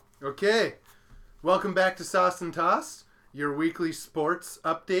Okay, welcome back to Sauce and Toss, your weekly sports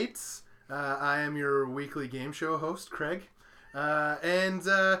updates. I am your weekly game show host, Craig. And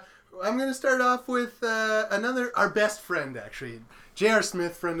I'm going to start off with our best friend, actually, J.R.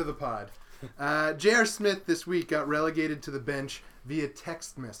 Smith, friend of the pod. J.R. Smith this week got relegated to the bench via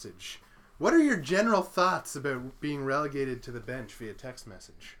text message. What are your general thoughts about being relegated to the bench via text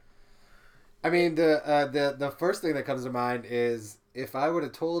message? I mean, the first thing that comes to mind is, if I would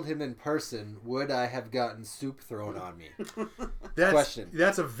have told him in person, would I have gotten soup thrown on me?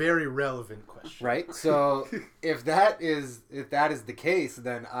 That's a very relevant question. Right? So if that is the case,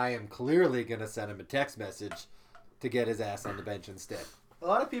 then I am clearly going to send him a text message to get his ass on the bench instead. A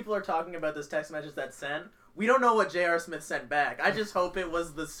lot of people are talking about this text message that's sent. We don't know what J.R. Smith sent back. I just hope it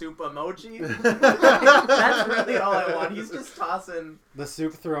was the soup emoji. That's really all I want. He's just tossing... The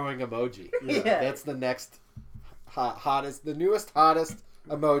soup throwing emoji. Yeah. That's the next hottest, the newest hottest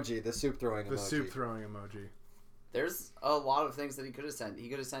emoji, the soup throwing emoji. The soup throwing emoji. There's a lot of things that he could have sent. He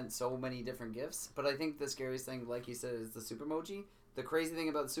could have sent so many different gifts, but I think the scariest thing, like you said, is the soup emoji. The crazy thing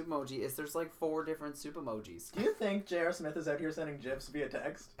about the soup emoji is there's like 4 different soup emojis. Do you think J.R. Smith is out here sending GIFs via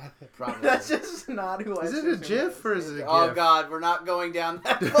text? Probably. That's just not who I Is it a GIF or is it a GIF? Oh God, we're not going down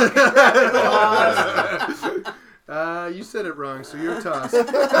that fucking rabbit hole. You said it wrong, so you're tossed.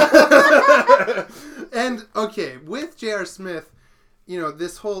 And, okay, with J.R. Smith,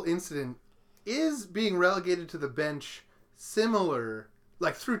 this whole incident is being relegated to the bench similar,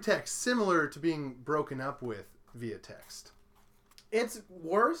 like through text, similar to being broken up with via text. It's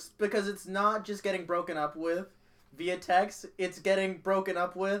worse because it's not just getting broken up with via text. It's getting broken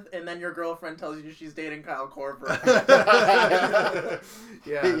up with, and then your girlfriend tells you she's dating Kyle Korver.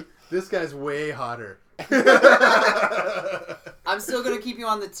 Yeah, hey, this guy's way hotter. I'm still going to keep you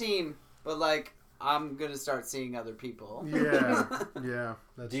on the team, but I'm going to start seeing other people. Yeah,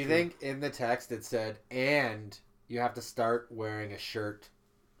 that's Do you true. think in the text it said, and you have to start wearing a shirt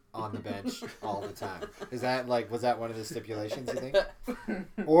on the bench all the time? Was that one of the stipulations, you think?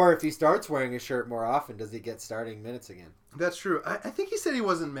 Or if he starts wearing a shirt more often, does he get starting minutes again? That's true. I think he said he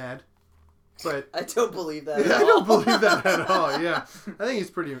wasn't mad, but I don't believe that. I don't believe that at all. Yeah, I think he's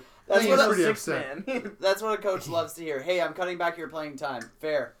pretty. That's he's what pretty Six upset. man. That's what a coach loves to hear. Hey, I'm cutting back your playing time.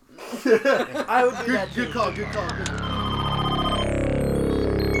 Fair. I would do that too. Good call. Good call.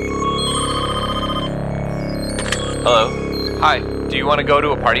 Hello. Hi. Do you want to go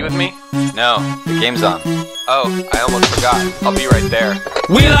to a party with me? No. The game's on. Oh, I almost forgot. I'll be right there.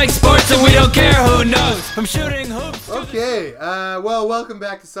 We like sports and we don't care who knows. From shooting hoops. Okay. Well, welcome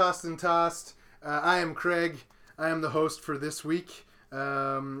back to Sauced and Tossed. I am Craig. I am the host for this week.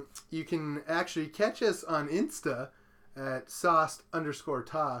 You can actually catch us on Insta at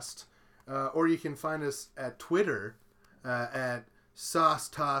sauced_tossed, or you can find us at Twitter at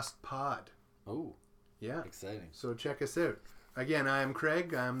saucetossedpod. Oh, Yeah. exciting. So check us out. Again, I am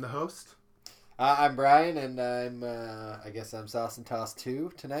Craig. I'm the host. I'm Brian, and I'm Sauce and Toss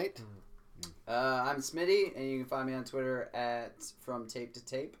 2 tonight. I'm Smitty, and you can find me on Twitter at From Tape to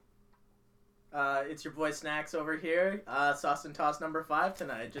Tape. It's your boy Snacks over here. Sauce and Toss number 5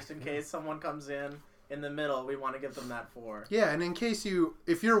 tonight, just in case someone comes in the middle. We want to give them that 4. Yeah, and in case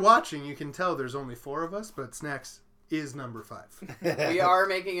if you're watching, you can tell there's only 4 of us, but Snacks is number 5. We are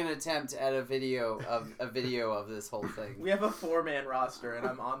making an attempt at a video of this whole thing. We have a 4-man roster, and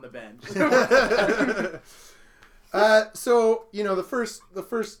I'm on the bench. So, the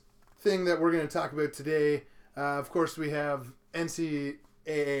first thing that we're going to talk about today, of course, we have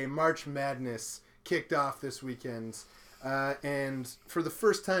NCAA March Madness kicked off this weekend. And for the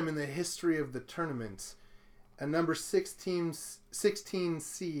first time in the history of the tournament, a number 16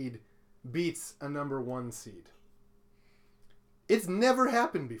 seed beats a number 1 seed. It's never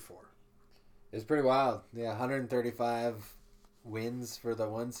happened before. It's pretty wild. Yeah, 135 wins for the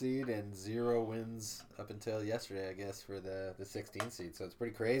 1 seed and 0 wins up until yesterday, I guess, for the 16 seed. So it's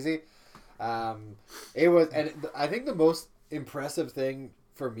pretty crazy. It was, and I think the most impressive thing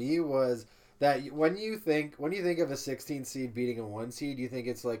for me was that when you think of a 16 seed beating a 1 seed, you think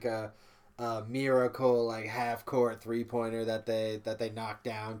it's like a miracle, like half court 3-pointer that they knocked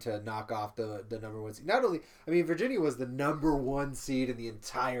down to knock off the number 1 seed. Not only, Virginia was the number 1 seed in the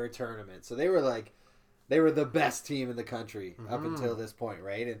entire tournament, so they were the best team in the country up until this point,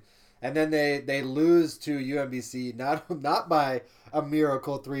 right? And then they lose to UMBC not by a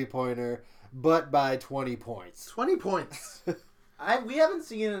miracle 3-pointer, but by 20 points. 20 points. We haven't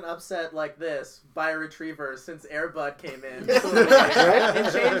seen an upset like this by a retriever since Air Bud came in. Right?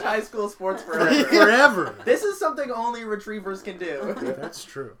 And changed high school sports forever. Forever. This is something only retrievers can do. That's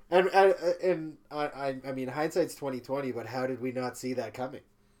true. And I mean, hindsight's 20/20, but how did we not see that coming?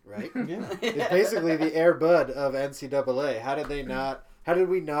 right? Yeah. It's basically the Air Bud of NCAA. How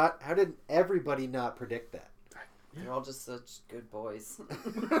did everybody not predict that? They're all just such good boys.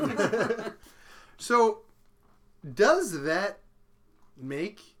 So, does that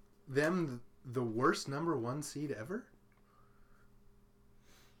make them the worst number 1 seed ever?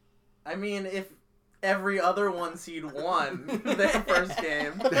 I mean, if every other 1 seed won their first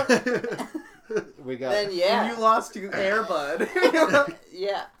game, We got Then yeah, and you lost to Airbud.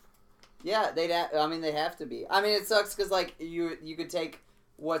 yeah. They have to be. I mean, it sucks because like you could take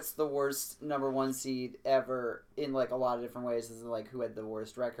what's the worst number 1 seed ever in like a lot of different ways. This is like who had the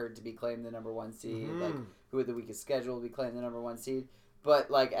worst record to be claimed the number 1 seed, like who had the weakest schedule to be claimed the number 1 seed.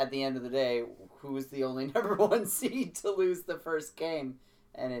 But like at the end of the day, who's the only number 1 seed to lose the first game?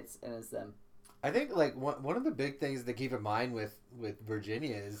 And it's them. I think like one of the big things to keep in mind with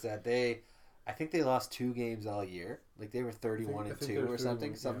Virginia is that I think they lost 2 games all year. Like they were 31-2 or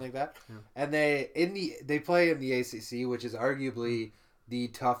something like that. Yeah. And they play in the ACC, which is arguably the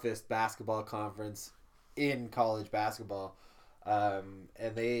toughest basketball conference in college basketball. And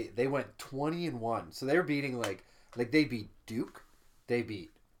they went 20-1. So they're beating like they beat Duke, they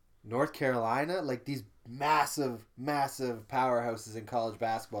beat North Carolina, like these massive powerhouses in college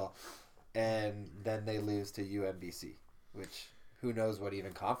basketball. And then they lose to UMBC, which who knows what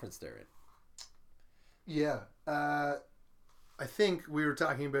even conference they're in. Yeah. I think we were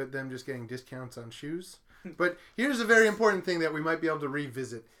talking about them just getting discounts on shoes. But here's a very important thing that we might be able to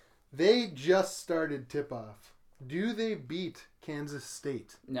revisit. They just started tip-off. Do they beat Kansas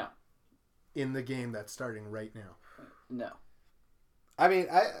State No. in the game that's starting right now? No. I mean,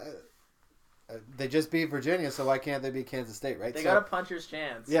 they just beat Virginia, so why can't they beat Kansas State, right? They So, got a puncher's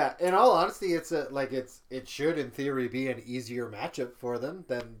chance. yeah, in all honesty, it should in theory be an easier matchup for them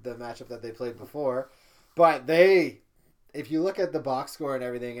than the matchup that they played before. But if you look at the box score and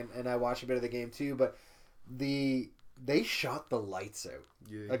everything, and I watched a bit of the game too, but they shot the lights out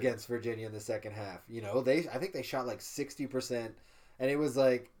against Virginia in the second half. You know, I think they shot like 60%, and it was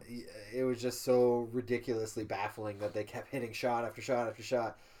just so ridiculously baffling that they kept hitting shot after shot after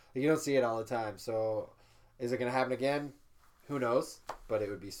shot. You don't see it all the time. So, is it going to happen again? Who knows? But it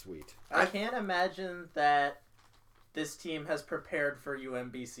would be sweet. I can't imagine that this team has prepared for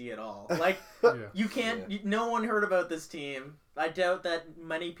UMBC at all. Like, Yeah. you can't... no one heard about this team. I doubt that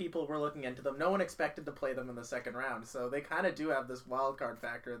many people were looking into them. No one expected to play them in the second round. So they kind of do have this wild card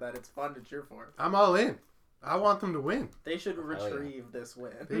factor that it's fun to cheer for. I'm all in. I want them to win. They should yeah. retrieve this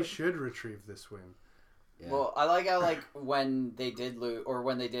win. They should retrieve this win. Yeah. Well, I like how like when they did lose or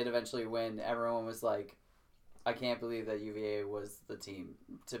when they did eventually win, everyone was like, "I can't believe that UVA was the team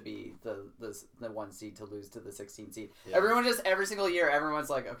to be the 1 seed to lose to the 16 seed." Yeah. Everyone just every single year,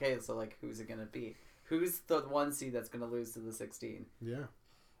 everyone's like, "Okay, so like who's it gonna be? Who's the 1 seed that's gonna lose to the 16?" Yeah.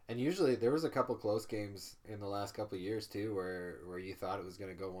 And usually there was a couple close games in the last couple of years too, where you thought it was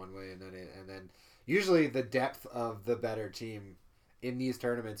going to go one way, and then usually the depth of the better team in these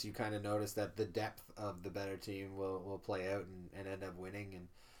tournaments, you kind of notice that the depth of the better team will play out and end up winning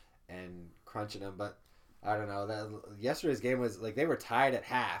and crunching them. But I don't know, that yesterday's game was like they were tied at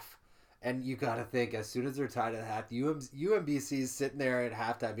half, and you got to think as soon as they're tied at half, UMBC's sitting there at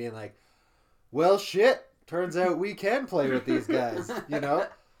halftime being like, well, shit, turns out we can play with these guys, you know?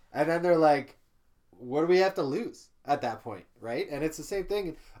 And then they're like, what do we have to lose at that point, right? And it's the same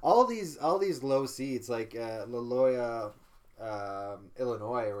thing. All these low seeds, like Loyola,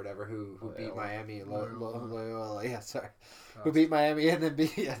 Illinois or whatever, who beat Miami. Loyola, yeah, sorry. Who beat Miami and then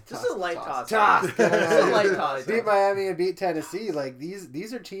beat... Yeah, Just a light toss. Toss. Just a light toss. Beat Miami and beat Tennessee. Like,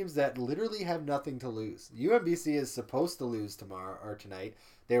 these are teams that literally have nothing to lose. UMBC is supposed to lose tomorrow or tonight.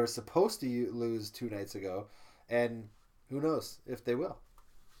 They were supposed to lose 2 nights ago. And who knows if they will.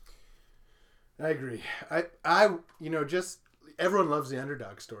 I agree. I just everyone loves the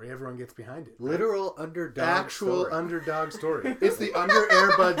underdog story. Everyone gets behind it. Right? Literal underdog Actual story. underdog story. It's the under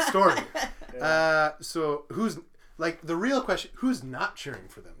Airbud story. So who's like the real question? Who's not cheering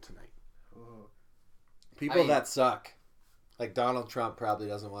for them tonight? People that suck. Like Donald Trump probably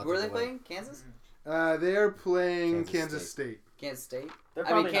doesn't want Who are them they to win. playing? Kansas? They are playing Kansas Kansas State. Kansas State? They're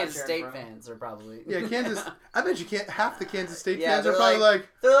I mean, probably not Kansas cheering State for 'em. fans are probably... Yeah, Kansas. I bet you can't. Half the Kansas State Yeah, fans are they're probably like,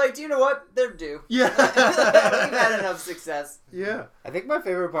 They're like, do you know what? They're due. yeah, We've had enough success. Yeah. I think my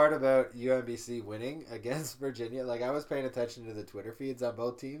favorite part about UMBC winning against Virginia, like I was paying attention to the Twitter feeds on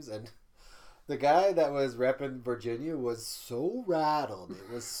both teams, and the guy that was repping Virginia was so rattled. It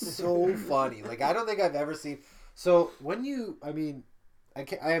was so funny. Like I don't think I've ever seen. So when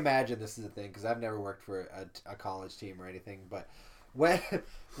I imagine this is a thing because I've never worked for a college team or anything, but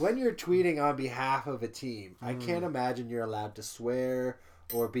when you're tweeting on behalf of a team, I can't imagine you're allowed to swear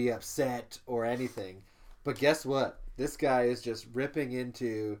or be upset or anything. But guess what? This guy is just ripping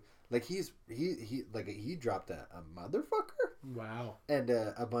into like he dropped a motherfucker Wow. and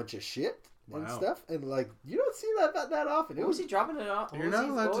a bunch of shit and Wow. stuff, and like you don't see that often. What was he dropping it off? You're not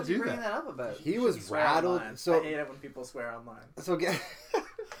allowed what to was he do bringing that. that up about? He You was shouldn't swear rattled. online. So I hate it when people swear online. So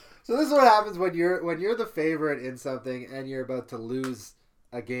so this is what happens when you're the favorite in something and you're about to lose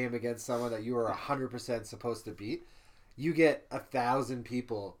a game against someone that you are 100% supposed to beat. You get 1,000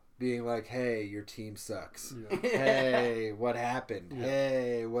 people being like, "Hey, your team sucks. Yeah. Hey, what happened? Yeah.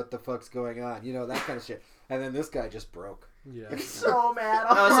 Hey, what the fuck's going on?" You know, that kind of shit. And then this guy just broke. Yeah. So mad.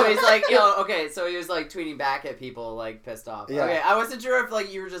 Oh, so he's like, okay, so he was like tweeting back at people, like pissed off. Yeah. Okay, I wasn't sure if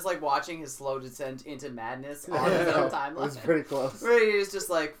like you were just like watching his slow descent into madness on his own It was timeline. pretty close. Where he was just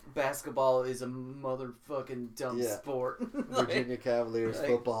like, basketball is a motherfucking dumb Yeah. sport. Virginia Cavaliers like-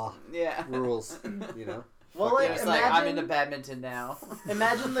 football Yeah. rules, you know. Well, like, It's imagine, like, I'm into badminton now.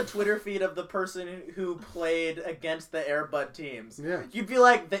 imagine the Twitter feed of the person who played against the Airbud teams. Yeah. You'd be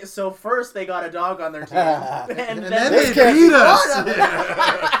like, so first they got a dog on their team, and, And then then This they can't beat be us. one of them.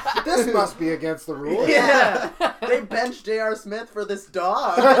 Yeah. This must be against the rules. yeah, they benched J.R. Smith for this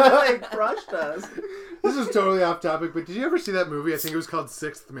dog. They crushed us. This is totally off topic, but did you ever see that movie? I think it was called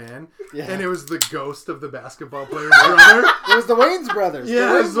Sixth Man, Yeah. and it was the ghost of the basketball player's brother. It was the Waynes brothers.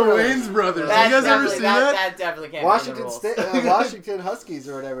 Yeah, it was the Waynes brothers. That You guys ever definitely- see that? that? That definitely can't Washington be in the State, rules. Washington Huskies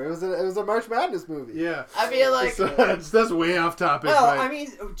or whatever. It was a March Madness movie. Yeah. I feel like. So that's way off topic. Well, but I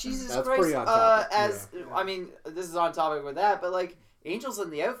mean, Jesus That's Christ. pretty on topic, I mean, this is on topic with that, but like Angels in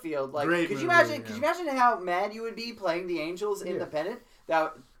the outfield. Like, Great could you movie, imagine? yeah. Could you imagine how mad you would be playing the Angels in Yeah. the pennant?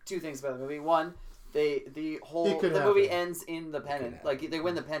 That two things about the movie. One, the It movie happen. ends in the pennant. happen. Like they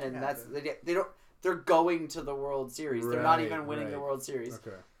win the pennant. And that's Happen. they don't. They're going to the World Series. They're not Right, even winning the right. World Series.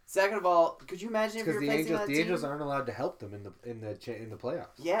 okay. Second of all, could you imagine if Because you're the facing that Angels team? aren't allowed to help them in the playoffs.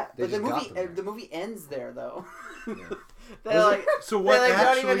 Yeah, They but the just got movie them there. the movie ends there though. Yeah. They're like, So what like, don't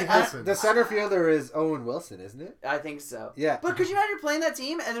actually even- happened? The center fielder is Owen Wilson, isn't it? I think so. Yeah. But could you imagine playing that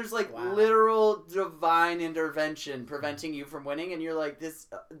team and there's like Wow. literal divine intervention preventing you from winning, and you're like, this,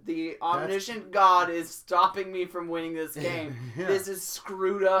 the omniscient God is stopping me from winning this game. Yeah. This is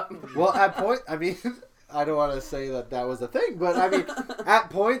screwed up. Well, at point, I mean, I don't want to say that was a thing, but I mean, at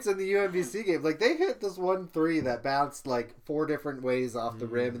points in the UMBC game, like they hit this 1-3 that bounced like 4 different ways off the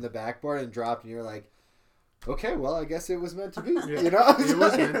rim and the backboard and dropped, and you're like, okay, well, I guess it was meant to be. Yeah. You know, It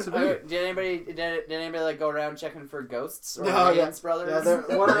was meant to be. Did anybody like go around checking for ghosts or No, yeah. Wayans brothers? Yeah,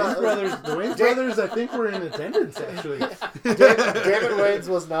 they're- one of The Waynes brothers, I think, were in attendance actually. David Waynes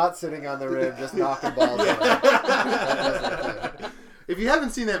was not sitting on the rim just knocking balls. Away. If you haven't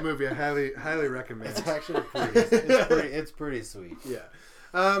seen that movie, I highly recommend It's it. actually it's pretty sweet.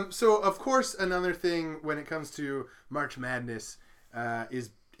 Yeah. So of course, another thing when it comes to March Madness is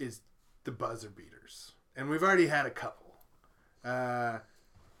the buzzer beaters, and we've already had a couple.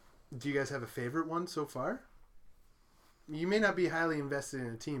 Do you guys have a favorite one so far? You may not be highly invested in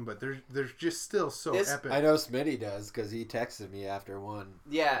a team, but they're just still so This- epic. I know Smitty does because he texted me after one.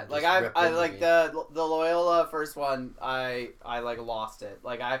 Yeah, Just like ripped I into like me. the Loyola first one. I like lost it.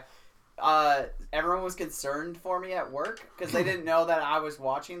 Like everyone was concerned for me at work because they didn't know that I was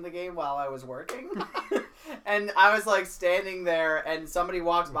watching the game while I was working, and I was like standing there, and somebody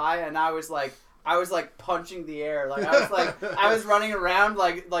walked by, and I was like punching the air, like I was running around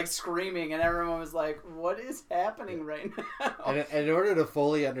like screaming, and everyone was like, "What is happening right now?" And in order to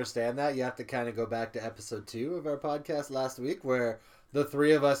fully understand that, you have to kind of go back to episode 2 of our podcast last week, where the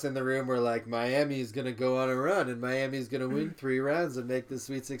 3 of us in the room were like, Miami's going to go on a run, and Miami's going to win 3 rounds and make the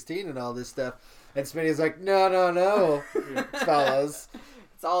Sweet 16 and all this stuff. And Smitty's like, no, fellas.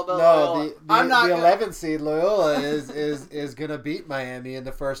 It's all about No, Loyola. the I'm not gonna- 11th seed Loyola is going to beat Miami in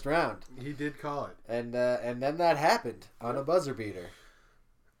the first round. He did call it. And then that happened on a buzzer beater.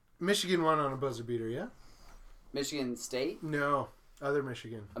 Michigan won on a buzzer beater, yeah? Michigan State. No, other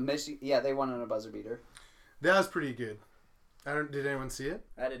Michigan. Yeah, they won on a buzzer beater. That was pretty good. Did anyone see it?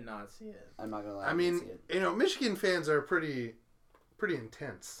 I did not see it. I'm not gonna lie. I didn't mean, see it. Michigan fans are pretty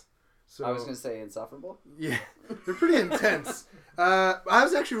intense. So I was gonna say insufferable. yeah, they're pretty intense. I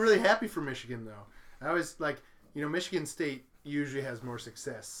was actually really happy for Michigan though. I was like, Michigan State usually has more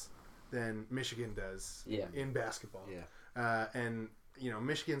success than Michigan does Yeah. in basketball. Yeah. And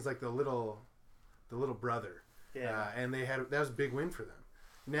Michigan's like the little brother. Yeah. And that was a big win for them.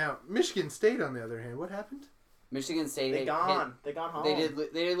 Now Michigan State, on the other hand, what happened? Michigan State. They gone home. They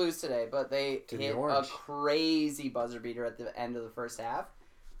did lose today, but they To the hit a Orange. crazy buzzer beater at the end of the first half,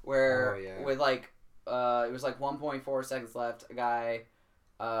 where Oh, yeah. with it was like 1.4 seconds left. A guy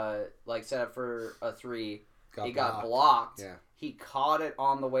set up for a 3. He got blocked. Yeah. he caught it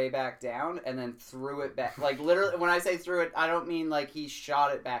on the way back down and then threw it back. Like, literally, when I say threw it, I don't mean like he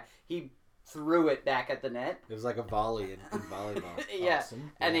shot it back. He threw it back at the net. It was like a volley in volleyball. Yeah.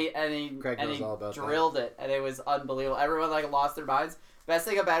 Awesome. And he Craig knows all about that. drilled it, and it was unbelievable. Everyone like lost their minds. Best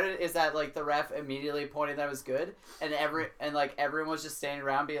thing about it is that like the ref immediately pointed that it was good, and everyone was just standing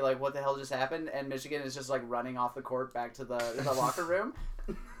around being like, "What the hell just happened?" And Michigan is just like running off the court back to the locker room.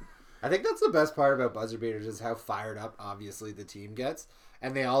 I think that's the best part about buzzer beaters is how fired up obviously the team gets,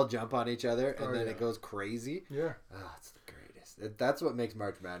 and they all jump on each other, and then it goes crazy. Yeah. Oh, it's the greatest. That's what makes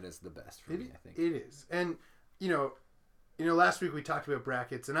March Madness the best for me, I think. It is. And, you know, last week we talked about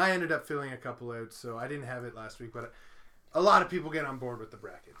brackets, and I ended up filling a couple out, so I didn't have it last week, but a lot of people get on board with the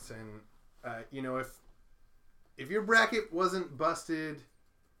brackets. And, you know, if your bracket wasn't busted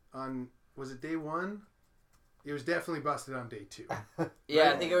on, was it day 1? It was definitely busted on day 2. Yeah,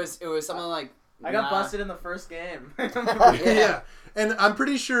 Right. I think it was something like. I got busted in the first game. Yeah. And I'm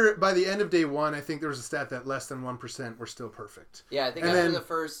pretty sure by the end of day 1, I think there was a stat that less than 1% were still perfect. Yeah, I think And after then- the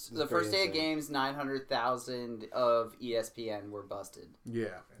first day of games, 900,000 of ESPN were busted.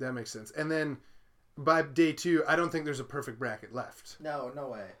 Yeah, that makes sense. And then by day 2, I don't think there's a perfect bracket left, No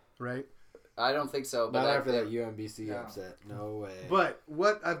way. right? I don't think so. But Not after that UMBC upset. No way. But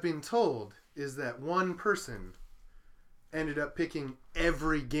what I've been told is that one person ended up picking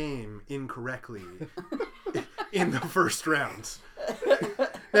every game incorrectly in the first round.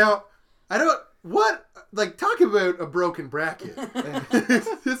 Now, talk about a broken bracket.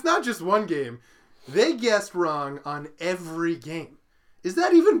 It's not just one game. They guessed wrong on every game. Is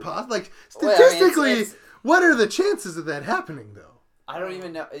that even possible? Like, Well, I mean, statistically, it's- what are the chances of that happening, though? I don't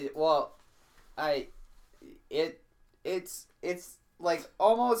even know. Well, it's like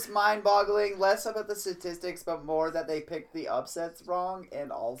almost mind-boggling. Less about the statistics, but more that they picked the upsets wrong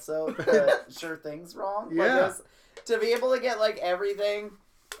and also the sure things wrong. Like, Yeah. to be able to get like everything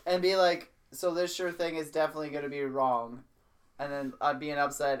and be like, so this sure thing is definitely going to be wrong, and then I'd be an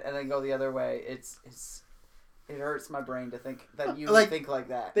upset and then go the other way. It hurts my brain to think that you Like- think like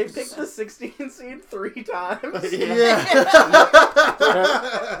that. They picked the 16 seed 3 times. Yeah.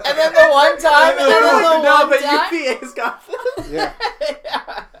 And then the one time, and then the No, one but time. UVA's got this. Yeah.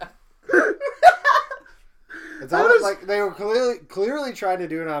 Yeah. It's How almost does- like they were clearly trying to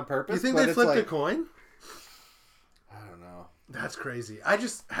do it on purpose. You think but they it's flipped a like, coin? I don't know. That's crazy. How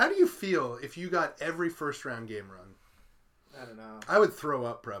do you feel if you got every first round game run? I don't know. I would throw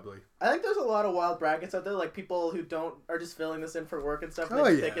up probably. I think there's a lot of wild brackets out there, like people who are just filling this in for work and stuff. And Oh,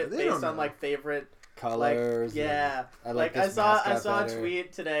 they yeah, pick it they based don't on know. like favorite Colors. yeah. and Like I this saw mascot a better.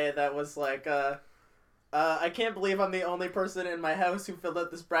 tweet today that was like, I can't believe I'm the only person in my house who filled out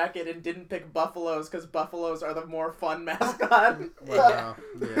this bracket and didn't pick buffaloes because buffaloes are the more fun mascot. Wow.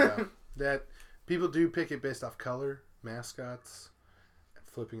 Yeah. That people do pick it based off color, mascots,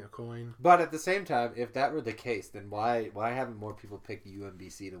 flipping a coin. But at the same time, if that were the case, then why haven't more people picked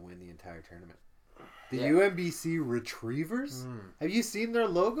UMBC to win the entire tournament? The Yeah. UMBC Retrievers? Have you seen their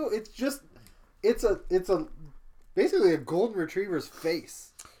logo? It's a basically a golden retriever's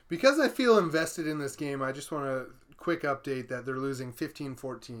face. Because I feel invested in this game, I just want a quick update that they're losing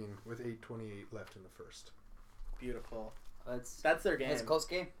 15-14 with 8:28 left in the first. Beautiful. That's That's their game. it's a close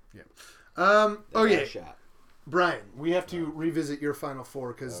game. Okay, Shot. Brian, we have to revisit your Final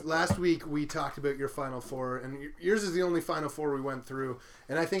Four because last week we talked about your Final Four, and yours is the only Final Four we went through.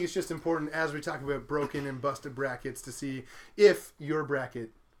 And I think it's just important as we talk about broken and busted brackets to see if your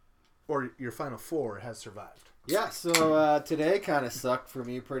bracket or your Final Four has survived. Yeah, so today kind of sucked for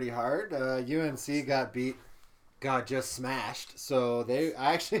me pretty hard. UNC got just smashed. So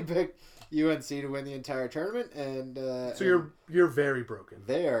I actually picked UNC to win the entire tournament, and So you're very broken.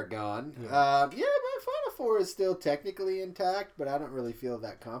 they are gone. Yeah. My Final Four is still technically intact, but I don't really feel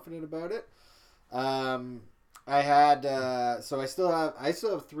that confident about it. I had so I still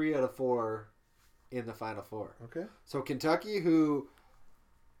have 3 out of 4 in the Final Four. Okay. So Kentucky, who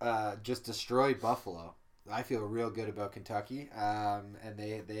just destroyed Buffalo, I feel real good about Kentucky. And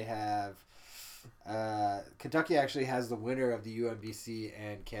they have Kentucky actually has the winner of the UMBC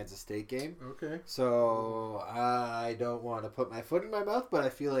and Kansas State game. Okay. So I don't want to put my foot in my mouth, but I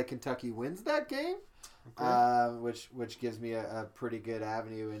feel like Kentucky wins that game, which gives me a pretty good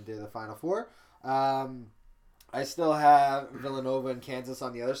avenue into the Final Four. I still have Villanova and Kansas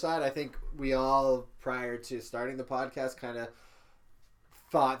on the other side. I think we all, prior to starting the podcast, kind of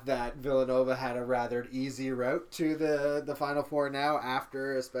thought that Villanova had a rather easy route to the Final Four now,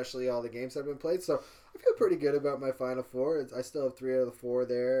 after especially all the games that have been played. So I feel pretty good about my Final Four. I still have 3 out of the 4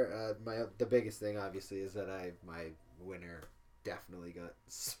 there. The biggest thing, obviously, is that my winner definitely got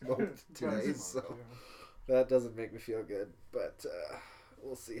smoked today. So That doesn't make me feel good, but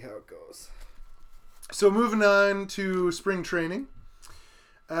we'll see how it goes. So moving on to spring training.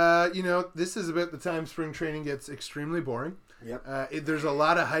 This is about the time spring training gets extremely boring. Yep. There's a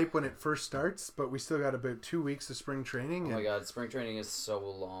lot of hype when it first starts, but we still got about 2 weeks of spring training. Oh my and- god, spring training is so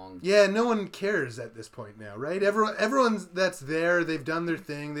long. Yeah, no one cares at this point now, right? Everyone that's there, they've done their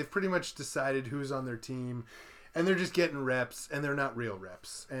thing. They've pretty much decided who's on their team, and they're just getting reps, and they're not real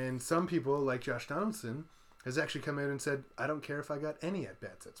reps. And some people, like Josh Donaldson, has actually come out and said, I don't care if I got any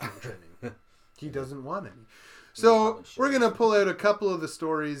at-bats at spring training. He doesn't want any. So we're going to pull out a couple of the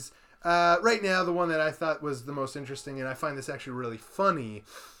stories. Right now, the one that I thought was the most interesting, and I find this actually really funny,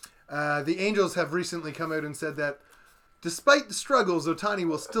 the Angels have recently come out and said that despite the struggles, Ohtani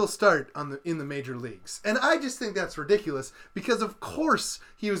will still start in the major leagues. And I just think that's ridiculous because, of course,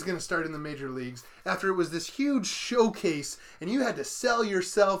 he was going to start in the major leagues after it was this huge showcase and you had to sell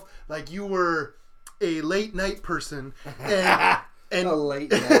yourself like you were a late night person. And A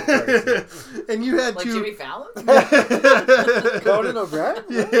late night person. and you had Like to... Jimmy Fallon? Conan O'Brien?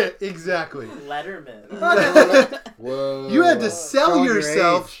 Yeah, exactly. Letterman. Whoa. You had to sell Showing your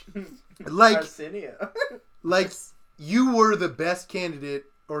yourself age. like Arsenio. you were the best candidate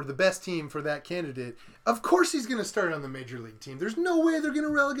or the best team for that candidate. Of course he's going to start on the major league team. There's no way they're going to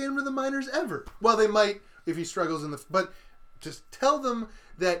relegate him to the minors ever. Well, they might if he struggles in the... But just tell them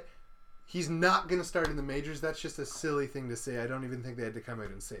that he's not going to start in the majors. That's just a silly thing to say. I don't even think they had to come out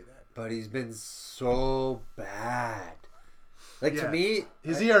and say that. But he's been so bad. Like, Yeah. to me...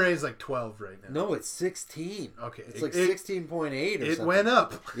 His ERA is like 12 right now. No, it's 16. Okay. It's like It- 16.8 or It something. went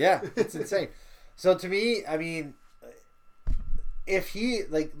up. Yeah, it's insane. So to me, I mean, if he,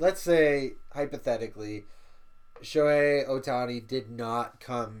 like, let's say, hypothetically, Shohei Ohtani did not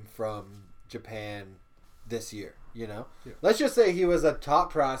come from Japan this year, you know? Yeah. Let's just say he was a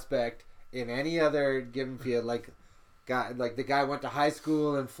top prospect in any other given field, like the guy went to high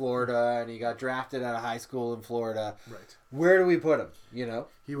school in Florida and he got drafted out of high school in Florida. Right. Where do we put him, you know?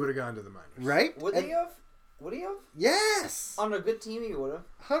 He would have gone to the minors. Right? Would And- he have? Would he have? Yes! On a good team, he would have.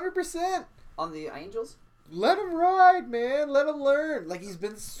 100%. On the Angels? Let him ride, man. Let him learn. Like, he's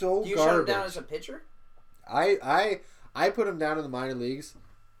been so Do you garbage. shut him down as a pitcher? I put him down in the minor leagues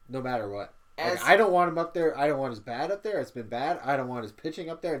no matter what. Like, As- I don't want him up there. I don't want his bat up there. It's been bad. I don't want his pitching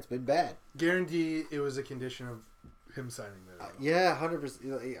up there. It's been bad. Guarantee it was a condition of him signing there. Yeah,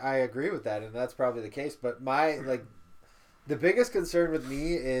 100%. I agree with that, and that's probably the case. But the biggest concern with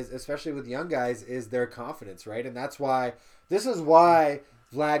me is, especially with young guys, is their confidence, right? And that's why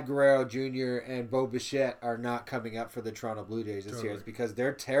Vlad Guerrero Jr. and Bo Bichette are not coming up for the Toronto Blue Jays this year. Totally. It's because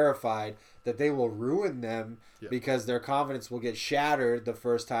they're terrified that they will ruin them because their confidence will get shattered the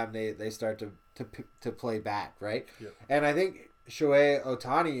first time they start to play bat, right? Yep. And I think Shohei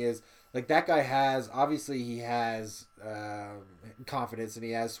Ohtani is, like, that guy has, obviously he has confidence and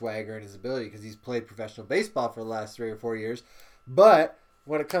he has swagger in his ability because he's played professional baseball for the last 3 or 4 years. But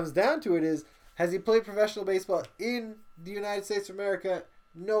when it comes down to it is, has he played professional baseball in the United States of America?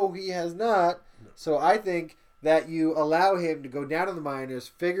 No, he has not. No. So I think that you allow him to go down to the minors,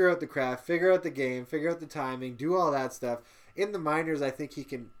 figure out the craft, figure out the game, figure out the timing, do all that stuff. In the minors, I think he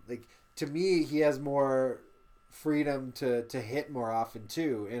can, like, to me, he has more freedom to hit more often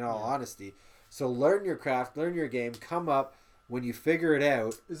too, in all honesty. So learn your craft, learn your game, come up when you figure it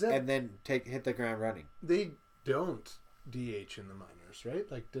out, and then hit the ground running. They don't DH in the minors, right?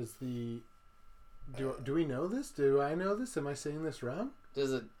 Like, does the... Do we know this? Do I know this? Am I saying this wrong?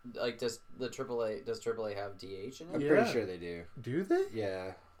 Does it does AAA have DH in it? I'm Yeah. pretty sure they do. Do they?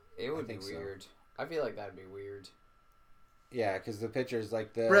 Yeah. It would be think so. weird. I feel like that'd be weird. Yeah, because the pitchers,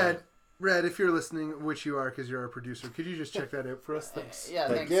 like the... Red, if you're listening, which you are because you're our producer, could you just check that out for us? Thanks. Yeah,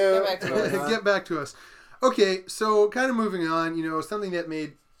 Thank thanks. you. Get back to us. Get back to us. Okay, so kind of moving on, something that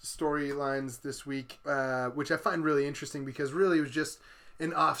made storylines this week, which I find really interesting because really it was just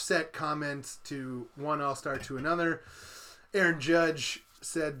an offset comment to one All-Star to another. Aaron Judge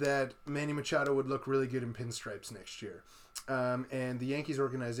said that Manny Machado would look really good in pinstripes next year. And the Yankees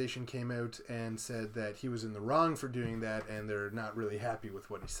organization came out and said that he was in the wrong for doing that and they're not really happy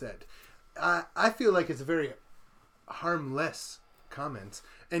with what he said. I feel like it's a very harmless comment,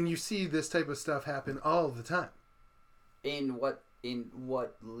 and you see this type of stuff happen all the time. In what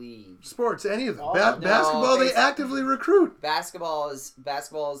league? Sports, any of them. Oh, Basketball, they basically- actively recruit. Basketball is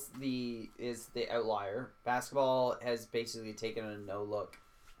the outlier. Basketball has basically taken a no look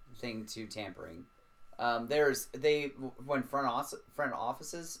thing to tampering. When front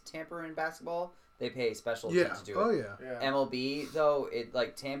offices tamper in basketball, they pay special attention to it. Oh yeah. Yeah. MLB though, it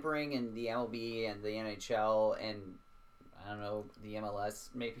like tampering in the MLB and the NHL and I don't know, the MLS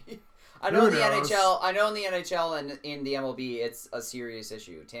maybe. I know in the NHL. I know in the NHL and in the MLB, it's a serious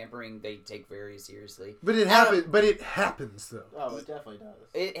issue. Tampering, they take very seriously. But it happens. But it happens though. Oh, it definitely does.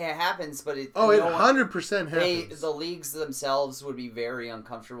 It happens, but it. Oh, it 100% happens. The leagues themselves would be very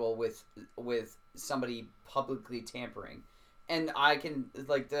uncomfortable with somebody publicly tampering, and I can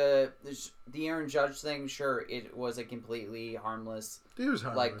like the Aaron Judge thing. Sure, it was a completely harmless. It was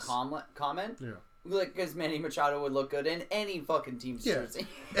harmless. Like comment. Yeah. Like, because Manny Machado would look good in any fucking team's jersey.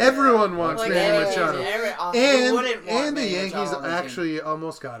 Everyone wants Manny Machado. Who wouldn't want and the Manny Yankees Machado on their actually team?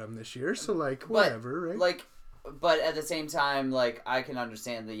 almost got him this year, so, like, whatever, right? But at the same time, like, I can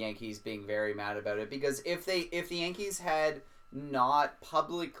understand the Yankees being very mad about it, because if the Yankees had not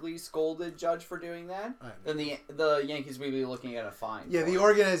publicly scolded Judge for doing that, then the Yankees would be looking at a fine. Yeah, the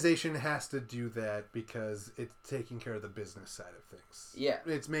organization has to do that because it's taking care of the business side of things. Yeah.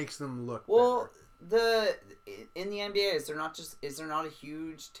 It makes them look well, better. In the NBA, is there not a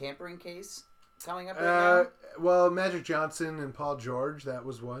huge tampering case coming up right now? Well, Magic Johnson and Paul George, that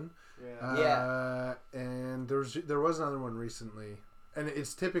was one. Yeah. And there was another one recently. And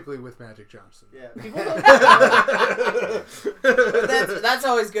it's typically with Magic Johnson. Yeah. That's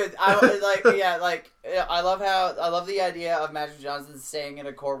always good. I love the idea of Magic Johnson staying in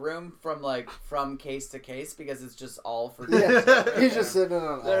a courtroom from case to case, because it's just all for He's just sitting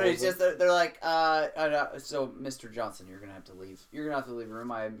on. They're like, so Mr. Johnson, you're gonna have to leave. You're gonna have to leave the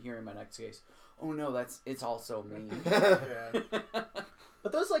room. I'm hearing my next case. Oh no, it's also me. Yeah.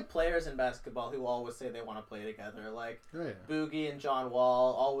 But those like players in basketball who always say they want to play together, like Boogie and John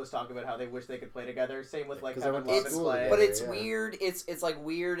Wall always talk about how they wish they could play together. Same with like Kevin Love and Clay. But it's weird. It's like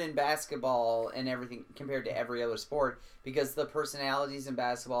weird in basketball and everything compared to every other sport, because the personalities in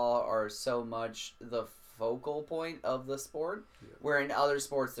basketball are so much the focal point of the sport, where in other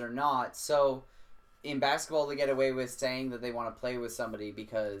sports they're not. So in basketball they get away with saying that they want to play with somebody,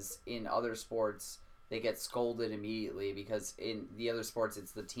 because in other sports they get scolded immediately, because in the other sports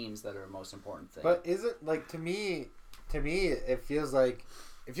it's the teams that are the most important thing. But is it like to me it feels like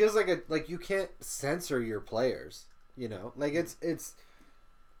like you can't censor your players, you know? Like it's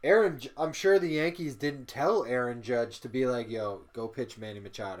Aaron, I'm sure the Yankees didn't tell Aaron Judge to be like, "Yo, go pitch Manny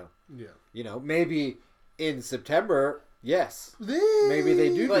Machado." Yeah. You know, maybe in September, yes. Maybe they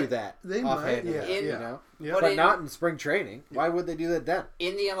do that. They might, you know? Yeah. But not in spring training. Why would they do that then?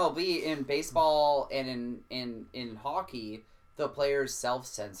 In the MLB, in baseball, and in hockey, the players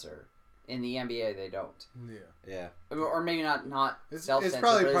self-censor. In the NBA, they don't. Yeah. Or maybe not self-censor. It's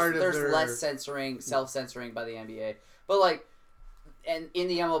probably but part of there's less self-censoring by the NBA. But like, and in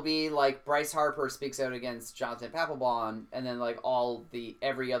the MLB, like Bryce Harper speaks out against Jonathan Papelbon, and then like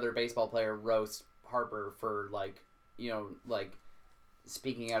every other baseball player roasts Harper for like, you know, like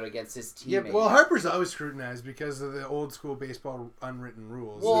speaking out against his teammate. Yeah, well, Harper's always scrutinized because of the old school baseball unwritten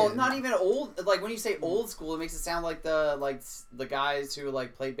rules. Well, not even old. Like when you say old school, it makes it sound like the guys who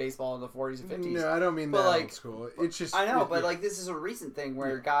like played baseball in the 40s and 50s. No, I don't mean that old school. It's just I know, but like this is a recent thing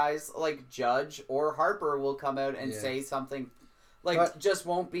where guys like Judge or Harper will come out and say something. Like, just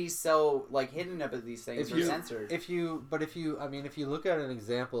won't be so, like, hidden about these things or censored. If you look at an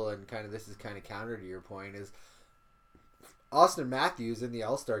example, and kind of this is kind of counter to your point, is Austin Matthews in the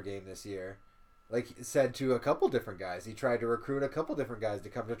All-Star game this year, like, said to a couple different guys, he tried to recruit a couple different guys to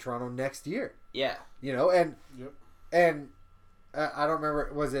come to Toronto next year. Yeah. You know, and I don't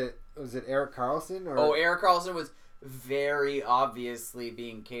remember, was it Erik Karlsson? Erik Karlsson was very obviously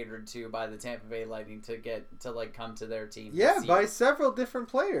being catered to by the Tampa Bay Lightning to come to their team. Yeah, by several different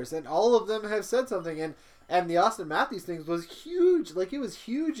players, and all of them have said something. And the Austin Matthews thing was huge. Like, it was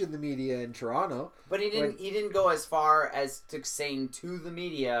huge in the media in Toronto. But he didn't go as far as to saying to the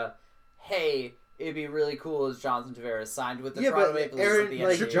media, "Hey, it'd be really cool as Jonathan Tavares signed with the Toronto Maple Leafs at the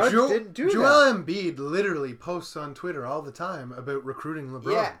end of the year." Judge didn't do Joel that. Embiid literally posts on Twitter all the time about recruiting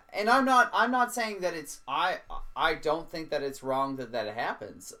LeBron. Yeah, and I'm not saying that it's I don't think that it's wrong that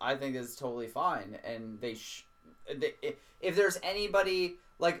happens. I think it's totally fine, and if there's anybody,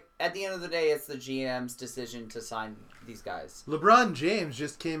 like, at the end of the day, it's the GM's decision to sign these guys. LeBron James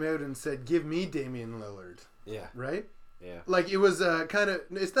just came out and said, "Give me Damian Lillard." Yeah. Right? Yeah. Like, it was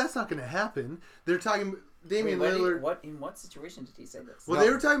that's not going to happen. They're talking Damian Lillard. In what situation did he say this? Well,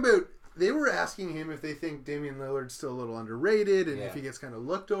 they were asking him if they think Damian Lillard's still a little underrated and if he gets kind of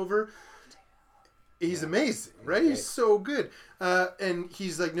looked over. He's amazing, right? He's so good. And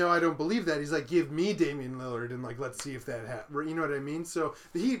he's like, "No, I don't believe that." He's like, "Give me Damian Lillard and, like, let's see if that happens." You know what I mean? So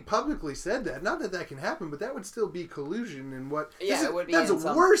he publicly said that. Not that can happen, but that would still be collusion and what... Yeah, it would be. That's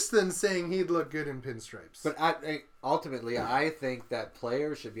worse than saying he'd look good in pinstripes. But ultimately, I think that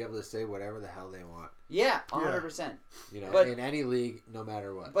players should be able to say whatever the hell they want. Yeah, 100%. You know, But- in any league, no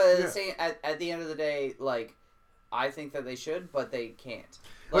matter what. But Yeah. saying at the end of the day, like, I think that they should, but they can't.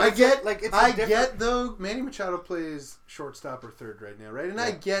 I get, like, it's a I different- get though. Manny Machado plays shortstop or third right now, right? And I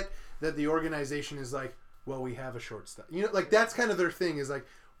Yeah. get that the organization is like, well, we have a shortstop. You know, like that's kind of their thing. Is like,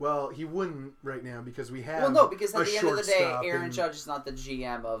 well, he wouldn't right now because we have. Well, no, because at a the end of the day, shortstop Aaron and- Judge is not the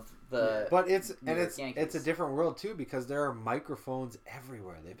GM of the. But it's New York Yankees. it's a different world too because there are microphones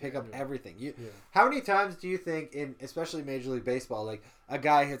everywhere. They pick up everything. Yeah. How many times do you think in especially Major League Baseball, like a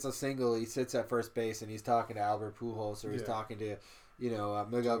guy hits a single, he sits at first base and he's talking to Albert Pujols or he's Yeah. talking to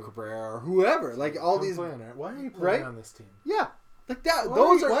Miguel Cabrera or whoever, like all Come these, play on our- Why are you playing right? on this team? yeah, like that. Why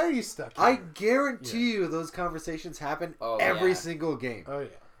those are, are. why are you stuck? Here? I guarantee you, those conversations happen Oh, every yeah. single game. Oh yeah.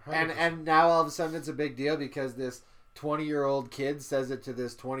 And now all of a sudden it's a big deal because this 20-year-old kid says it to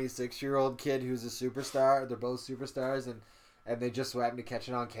this 26-year-old kid who's a superstar. They're both superstars, and they just so happen to catch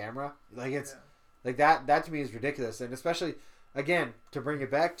it on camera. Like it's like that. That to me is ridiculous, and especially again to bring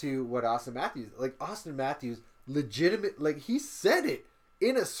it back to what Austin Matthews, legitimate. Like he said it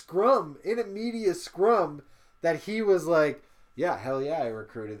in a media scrum, that he was like, yeah, hell yeah,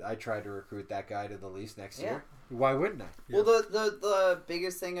 I tried to recruit that guy to the Leafs next year. Why wouldn't I? Well, the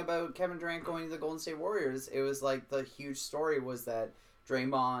biggest thing about Kevin Durant going to the Golden State Warriors, it was like the huge story was that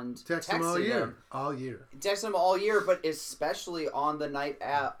Draymond text him all year. All year. Texted him all year, but especially on the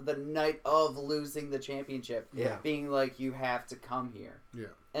night of losing the championship, Yeah. being like, you have to come here. Yeah.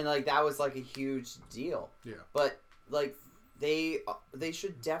 And like that was like a huge deal. Yeah. But like they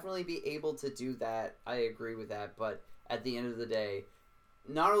should definitely be able to do that. I agree with that, but at the end of the day,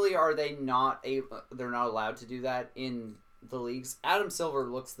 not only are they they're not allowed to do that in the leagues. Adam Silver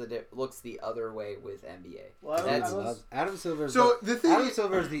looks the other way with NBA. Well, That's Adam Silver. So the thing Adam is-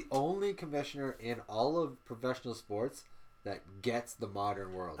 Silver is the only commissioner in all of professional sports that gets the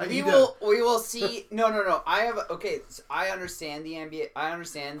modern world. He we will see. No. So I understand the NBA. I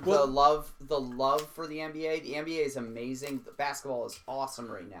understand Well- the love for the NBA. The NBA is amazing. The basketball is awesome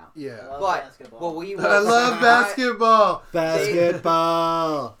right now. Yeah. But well, we will. I love basketball.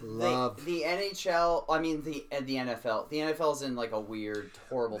 Basketball. Love. The NHL. I mean the NFL. The NFL is in like a weird,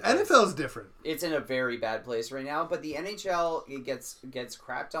 horrible place. NFL is different. It's in a very bad place right now. But the NHL it gets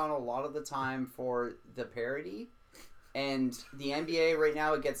crapped on a lot of the time for the parody. And the NBA right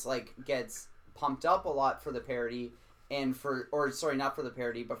now it gets pumped up a lot for the parody and not for the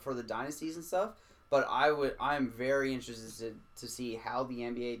parody but for the dynasties and stuff. But I'm very interested to see how the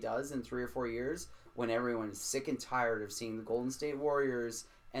NBA does in 3 or 4 years when everyone is sick and tired of seeing the Golden State Warriors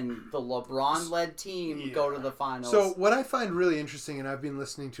and the LeBron-led team go to the finals. So what I find really interesting, and I've been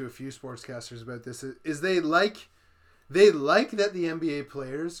listening to a few sportscasters about this, is they like that the NBA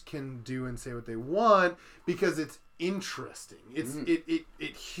players can do and say what they want because it's interesting.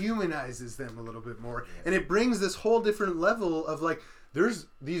 It humanizes them a little bit more, and it brings this whole different level of like there's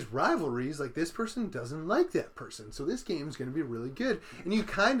these rivalries. Like this person doesn't like that person, so this game's going to be really good. And you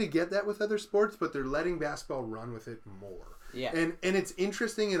kind of get that with other sports, but they're letting basketball run with it more. Yeah. And it's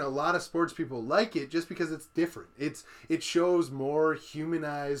interesting, and a lot of sports people like it just because it's different. It shows more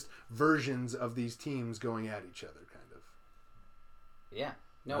humanized versions of these teams going at each other, kind of. yeah.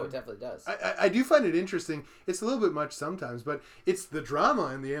 No, it definitely does. I do find it interesting. It's a little bit much sometimes, but it's the drama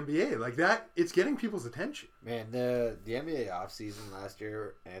in the NBA. Like that, it's getting people's attention. Man, the NBA offseason last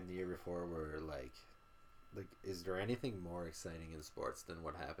year and the year before were like, is there anything more exciting in sports than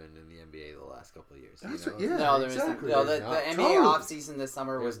what happened in the NBA the last couple of years? That's you know? right, yeah. No, there's exactly. no. The There's not. NBA Totally. offseason this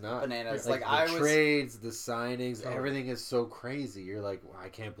summer was There's not. bananas. Like, I the was trades, the signings, Oh. everything is so crazy. You're like, well, I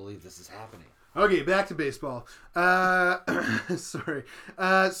can't believe this is happening. Okay, back to baseball. Sorry.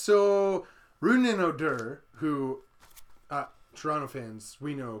 So Rougned Odor, who Toronto fans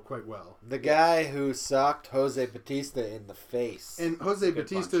we know quite well, The guy who socked Jose Batista in the face. and Jose Good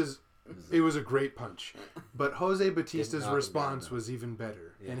Batista's. It was a great punch, but Jose Batista's knock him response down, though. was even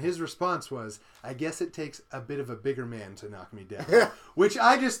better. Yeah. And his response was, "I guess it takes a bit of a bigger man to knock me down," which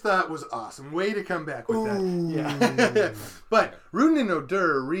I just thought was awesome. Way to come back with that. Yeah. But Rougned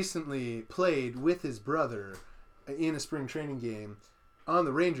Odor recently played with his brother in a spring training game on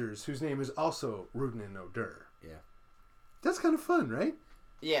the Rangers, whose name is also Rougned Odor. Yeah. That's kind of fun, right?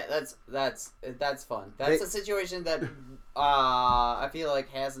 Yeah, that's fun. That's a situation that I feel like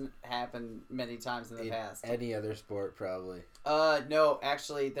hasn't happened many times in the past. Any other sport, probably. No,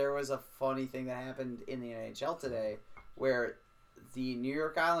 actually, there was a funny thing that happened in the NHL today, where the New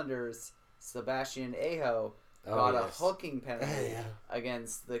York Islanders, Sebastian Aho, got a hooking penalty Yeah.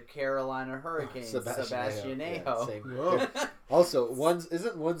 against the Carolina Hurricanes, Sebastian Yeah, Aho. same. Whoa. Also,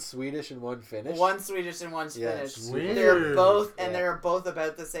 isn't one Swedish and one Finnish? One Swedish and one Yeah, Finnish. it's weird. They're both, and Yeah. they're both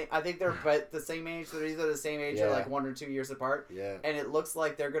about the same. I think they're about the same age. They're either the same age or Yeah. like 1 or 2 years apart. Yeah. And it looks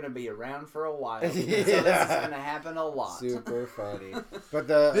like they're going to be around for a while. Yeah. So this is going to happen a lot. Super funny. But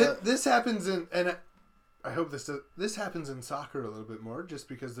the This happens in, and I hope this happens in soccer a little bit more, just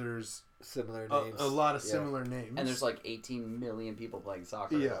because there's similar names. a lot of Yeah. similar names. And there's like 18 million people playing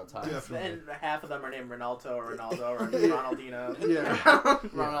soccer Yeah, at all times. definitely. And half of them are named Ronaldo or Ronaldo or Ronaldinho. Yeah.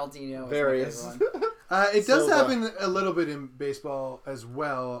 Ronaldinho is Various. my favorite one. It does Silva. happen a little bit in baseball as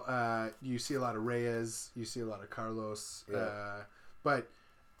well. You see a lot of Reyes, you see a lot of Carlos, Yeah. but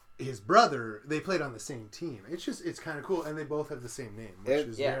his brother, they played on the same team. It's kind of cool, and they both have the same name, which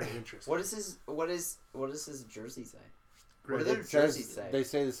is Yeah. very interesting. What is his jersey say? Greg, What do their It says- jerseys say? They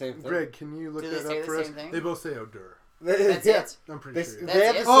say the same thing. Greg, can you look Do they that say up the for us? same thing? They both say Odor. That's Yeah. it. I'm pretty They- sure. That's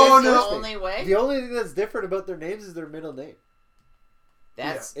have it. the So same that's the first only way. The only thing that's different about their names is their middle name.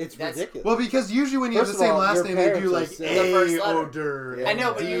 That's It's that's, ridiculous. Well, because usually when you First have the of same all, last your name, they do parents like are saying- The first A letter. Oder. Yeah. I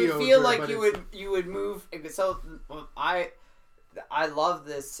know, but D you would Oder, feel like but you it's- would move. So I love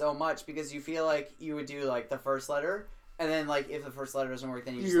this so much because you feel like you would do like the first letter, and then like if the first letter doesn't work,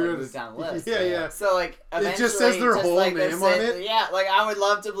 then you just You like gotta- move down the list. Yeah, yeah. So like It just says their eventually, whole like, name this on says- it? Yeah, like I would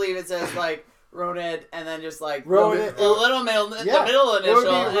love to believe it says like Roned, and then just like Roned- the little middle, the Yeah. middle It would be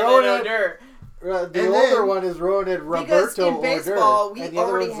initial, and then Roned- Oder. The And older then- one is Ronald Roberto Because in baseball, Oder, we and the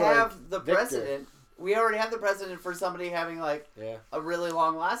other already one's, like, have the Victor. precedent. We already have the precedent for somebody having like Yeah. a really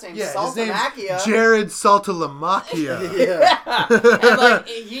long last name. Yeah, his name's Saltamacchia. Jared Saltalamacchia. Yeah. And like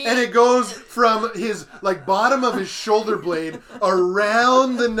he, And it goes from his like bottom of his shoulder blade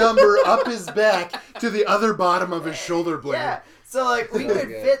around the number up his back to the other bottom of his shoulder blade. yeah. So like we could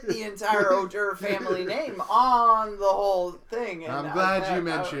Okay. fit the entire Oder family name on the whole thing. And I'm glad you I-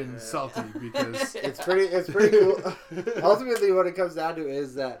 mentioned Salty because It's pretty cool. Ultimately, what it comes down to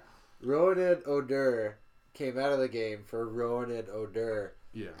is that Ronald Oder came out of the game for Ronald Oder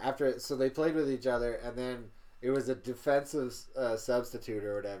yeah. after. So they played with each other, and then it was a defensive substitute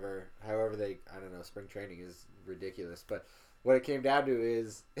or whatever. However, I don't know. Spring training is ridiculous, but what it came down to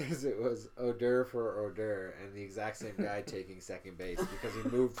is it was Oder for Oder, and the exact same guy taking second base because he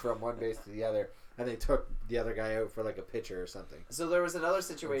moved from one base to the other, and they took the other guy out for like a pitcher or something. So there was another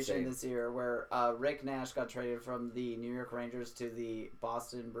situation Insane. this year where Rick Nash got traded from the New York Rangers to the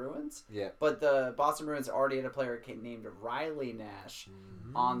Boston Bruins. Yeah. But the Boston Bruins already had a player named Riley Nash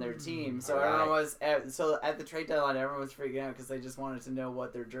on their team. So Alright. everyone was at the trade deadline, everyone was freaking out because they just wanted to know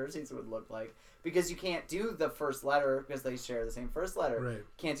what their jerseys would look like. Because you can't do the first letter because they share the same first letter. Right.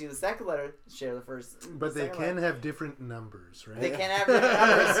 Can't do the second letter, share the first. But the they second can letter. have different numbers, right? They can have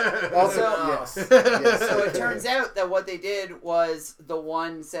different numbers. Also, So- yes. So it turns out that what they did was the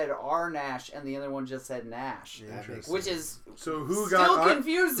one said R Nash and the other one just said Nash, Interesting. which is So who still got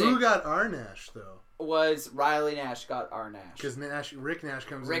confusing. Who got our Nash though? was Riley Nash got R Nash. Because Rick Nash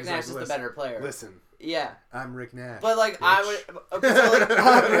comes. Rick in, he's Nash like, is the "Listen, better player. Listen, Yeah, I'm Rick Nash. but like bitch." I would. Okay, so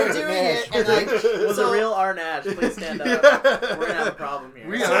like we're doing it and like Was so a real R Nash. Please stand up. We're gonna have a problem here.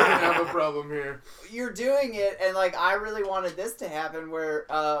 We are gonna have a problem here. you're doing it and like I really wanted this to happen where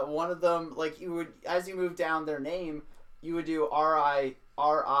one of them like you would as you move down their name you would do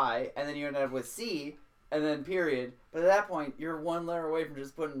R-I and then you end up with C and then period. But at that point you're one letter away from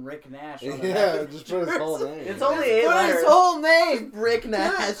just putting Rick Nash on the Yeah, back of just the put his whole jersey. name. It's only Just 8 put letters. his whole name. Rick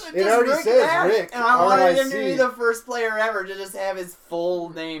Nash. Just It already Rick says Nash. Rick, And I wanted him to be R-I-C. the first player ever to just have his full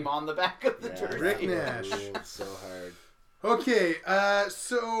name on the back of the Yeah, jersey. Rick that Nash. ruled so hard. Okay,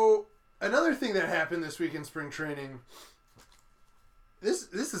 so another thing that happened this week in spring training. This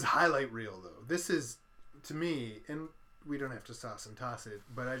is highlight reel though. This is to me, and we don't have to sauce and toss it,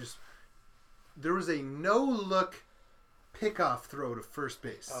 but there was a no look pickoff throw to first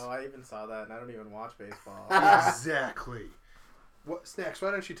base. Oh, I even saw that, and I don't even watch baseball. Exactly. What Snacks?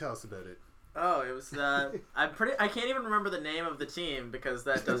 Why don't you tell us about it? Oh, it was. I can't even remember the name of the team because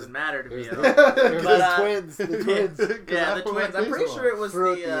that doesn't matter to me. There's at the, all. there's But, the twins. The twins. Yeah, I the don't like Twins. I'm pretty baseball. sure it was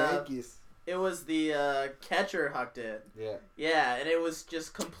Threw out the. the Yankees. It was the catcher hucked it. Yeah. Yeah, and it was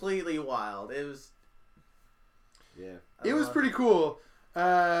just completely wild. It was. Yeah. It was pretty cool.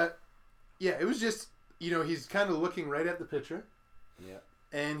 Yeah, it was just he's kind of looking right at the pitcher, Yeah.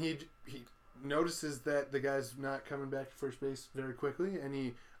 and he notices that the guy's not coming back to first base very quickly, and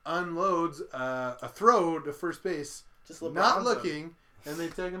he unloads a throw to first base, Just LeBron's not him. looking, and they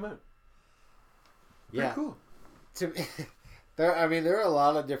tag him out. Pretty Yeah. cool. To me, there are a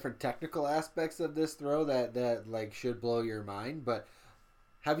lot of different technical aspects of this throw that like should blow your mind. But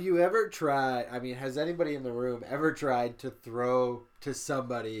have you ever tried? I mean, has anybody in the room ever tried to throw to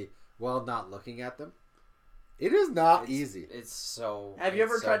somebody while not looking at them? It is not easy. It's so. Have you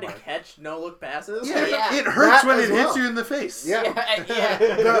it's ever so tried hard. to catch no-look passes? Yeah, Yeah. it hurts That when as it hits well. you in the face. Yeah.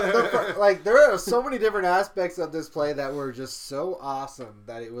 Yeah. Like there are so many different aspects of this play that were just so awesome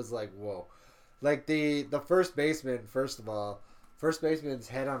that it was like, whoa. Like the first baseman, first of all, first baseman's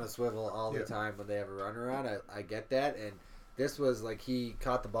head on a swivel all the Yeah. time when they have a run around. I get that, and this was like he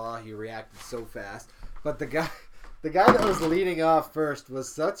caught the ball, he reacted so fast. But the guy that was leading off first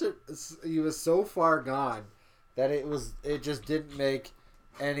was he was so far gone that it just didn't make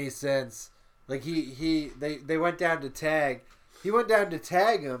any sense. Like they went down to tag. He went down to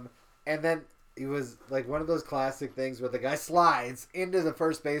tag him, and then it was like one of those classic things where the guy slides into the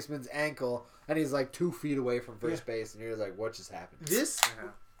first baseman's ankle, and he's like 2 feet away from first base, and you're like, what just happened? This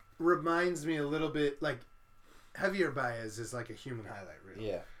reminds me a little bit like Javier Baez is like a human highlight reel.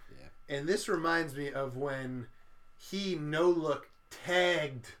 Yeah. And this reminds me of when he no-look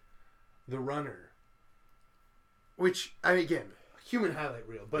tagged the runner. Which, I mean, again, human highlight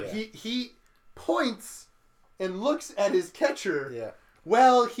reel. But Yeah. he points and looks at his catcher Yeah.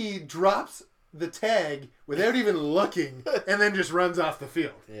 while he drops the tag without even looking and then just runs off the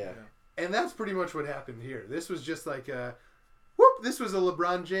field. Yeah. And that's pretty much what happened here. This was just like a... Whoop! This was a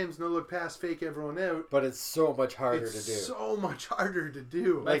LeBron James no-look pass, fake everyone out. But it's so much harder It's to do. so much harder to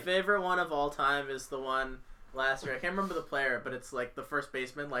do. My favorite one of all time is the one last year. I can't remember the player, but it's like the first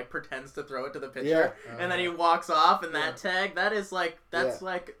baseman like pretends to throw it to the pitcher, and then he walks off, and that tag, that's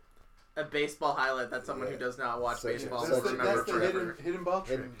like a baseball highlight that someone who does not watch Such a- baseball such will a- remember that's the forever. hidden ball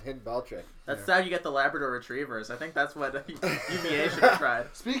trick. Hidden ball trick. That's how you get the Labrador Retrievers. I think that's what UVA should have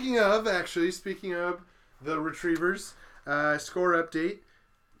tried. Speaking of the Retrievers, score update.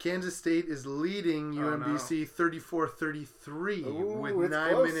 Kansas State is leading UMBC 34-33 Ooh, with it's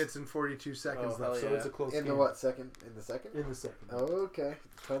 9 close. minutes and 42 seconds hell left. So yeah. it's a close In game. the what second? In the second? In the second. Oh, okay.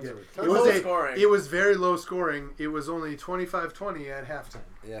 Tons Yeah. of It tons was Low scoring. It was very low scoring. It was only 25-20 at halftime.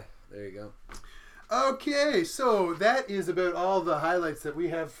 Yeah, there you go. Okay, so that is about all the highlights that we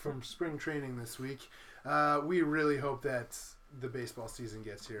have from spring training this week. We really hope that the baseball season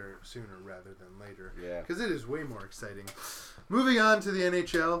gets here sooner rather than later. Yeah. Because it is way more exciting. Moving on to the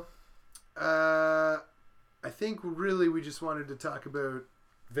NHL. I think really we just wanted to talk about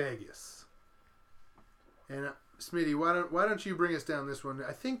Vegas. And Smitty, why don't you bring us down this one?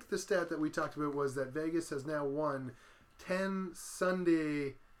 I think the stat that we talked about was that Vegas has now won 10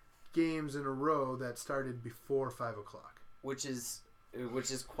 Sunday games in a row that started before 5 o'clock. Which is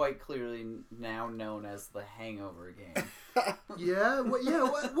quite clearly now known as the hangover game. Yeah,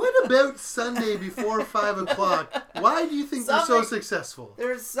 what about Sunday before 5 o'clock? Why do you think they're so Something- successful?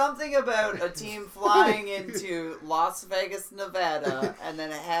 There's something about a team flying into Las Vegas, Nevada, and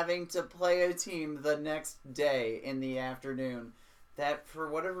then having to play a team the next day in the afternoon that, for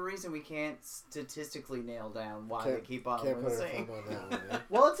whatever reason, we can't statistically nail down why they keep on Can't put a losing. thumb on that one, man.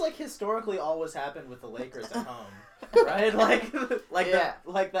 Well, it's like historically always happened with the Lakers at home, right? Yeah.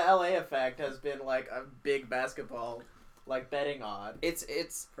 The LA effect has been like a big basketball betting on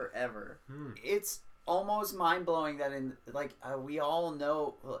It's forever. it's almost mind blowing that we all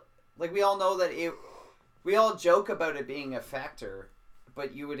know that we all joke about it being a factor,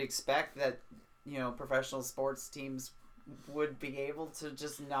 but you would expect that professional sports teams would be able to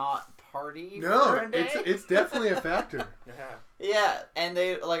just not party. No, for a day. it's definitely a factor. Yeah, and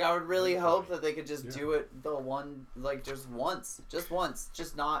they I would really hope that they could just do it just once,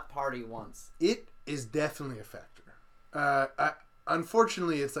 just not party once. It is definitely a factor.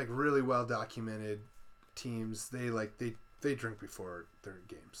 Unfortunately, it's really well documented. Teams they drink before their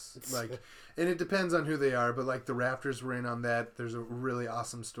games, and it depends on who they are. But the Raptors were in on that. There's a really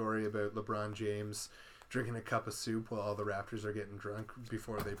awesome story about LeBron James drinking a cup of soup while all the Raptors are getting drunk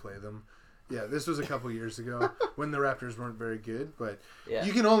before they play them. Yeah, this was a couple years ago when the Raptors weren't very good, but Yeah.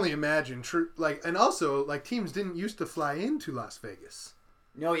 you can only imagine. And also teams didn't used to fly into Las Vegas.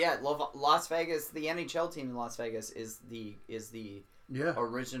 No, yeah, Las Vegas. The NHL team in Las Vegas is the Yeah,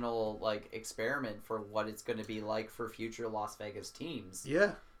 original experiment for what it's going to be like for future Las Vegas teams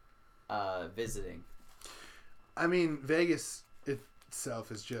yeah. visiting. I mean, Vegas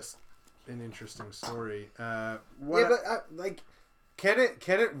itself is just an interesting story. Yeah, but can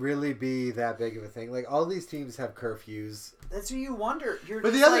it really be that big of a thing? All these teams have curfews. That's what you wonder.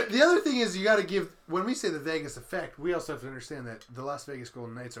 But the other thing is you got to give, when we say the Vegas effect, we also have to understand that the Las Vegas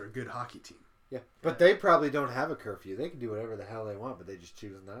Golden Knights are a good hockey team. Yeah, but they probably don't have a curfew. They can do whatever the hell they want, but they just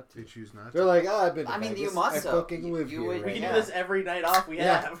choose not to. They choose not They're to. like, I've been to I mean, Vegas. you must I have. fucking live You here. would- We right can now." do this every night off we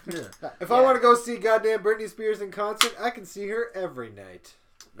Yeah. have. Yeah. If I want to go see goddamn Britney Spears in concert, I can see her every night.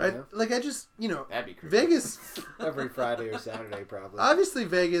 You know? I just, That'd be crazy. Vegas, Every Friday or Saturday, probably. obviously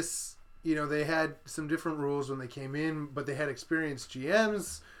Vegas they had some different rules when they came in, but they had experienced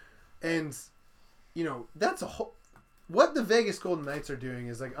GMs, and that's a whole. What the Vegas Golden Knights are doing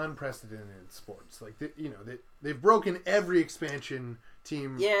is like unprecedented in sports. Like they've broken every expansion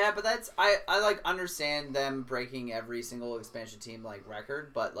team. Yeah, but that's I like understand them breaking every single expansion team like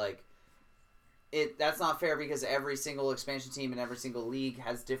record, but like that's not fair because every single expansion team in every single league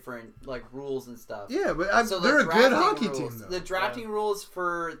has different like rules and stuff. Yeah, but they're a good hockey team though. The drafting rules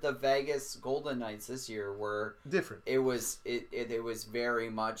for the Vegas Golden Knights this year were different. It was very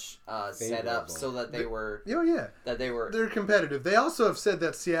much set up so that they were. Oh yeah, that they were. They're competitive. They also have said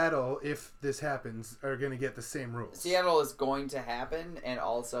that Seattle, if this happens, are going to get the same rules. Seattle is going to happen, and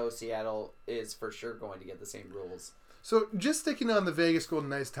also Seattle is for sure going to get the same rules. So, just sticking on the Vegas Golden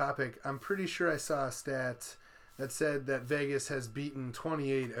Knights topic, I'm pretty sure I saw a stat that said that Vegas has beaten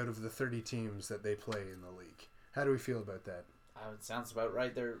 28 out of the 30 teams that they play in the league. How do we feel about that? It sounds about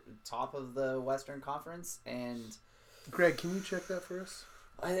right. They're top of the Western Conference, and... Greg, can you check that for us?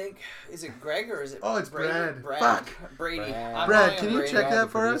 I think... Is it Greg or is it... Oh, it's Brady? Brad. Fuck! Brady. Brad, can you check that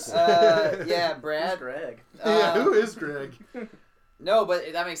for us? Yeah, Brad. Who's Greg? Yeah, who is Greg? No,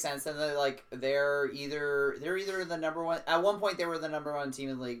 but that makes sense. And they're either the number one. At one point, they were the number one team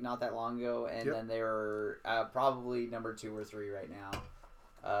in the league not that long ago, and then they were probably number 2 or 3 right now.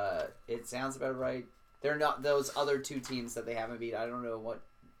 It sounds about right. They're not those other 2 teams that they haven't beat. I don't know what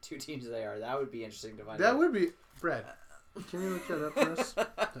 2 teams they are. That would be interesting to find out. That would be Brad. Can you look that up for us?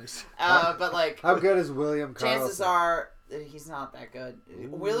 Nice. But like, how good is William Karlsson? Chances are he's not that good.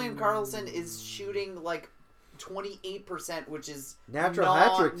 William Karlsson is shooting like 28%, which is natural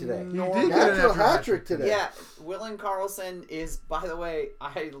hat trick today. He did get a natural hat trick today. Yeah, William Karlsson is. By the way,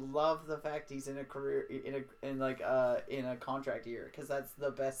 I love the fact he's in a career in a contract year because that's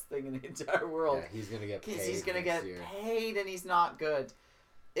the best thing in the entire world. Yeah, he's gonna get paid. He's gonna get paid, and he's not good.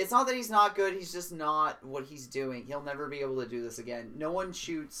 It's not that he's not good. He's just not what he's doing. He'll never be able to do this again. No one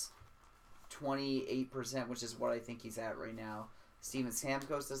shoots 28%, which is what I think he's at right now. Steven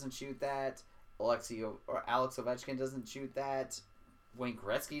Stamkos doesn't shoot that. Alex Ovechkin doesn't shoot that. Wayne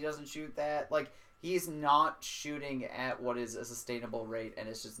Gretzky doesn't shoot that. Like, he's not shooting at what is a sustainable rate, and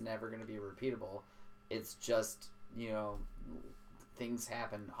it's just never going to be repeatable. It's just, things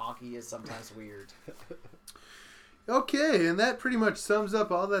happen. Hockey is sometimes weird. Okay, and that pretty much sums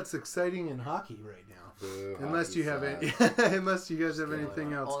up all that's exciting in hockey right now. Boo, unless you have any, unless you guys have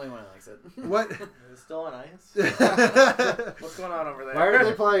anything else. Only one likes it. What? Is it still on ice? What's going on over there? Why are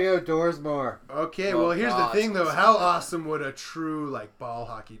they playing outdoors more? Okay, well here's the thing though. How awesome would a true ball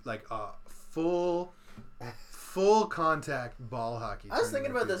hockey, full contact ball hockey? I was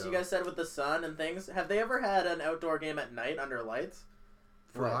thinking about this. You guys said with the sun and things. Have they ever had an outdoor game at night under lights?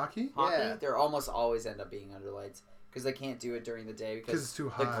 For hockey? Hockey, Yeah. they almost always end up being under lights. Because they can't do it during the day because it's too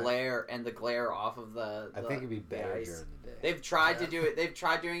the hot. glare off of the I think it'd be better ice. during the day. They've tried to do it. They've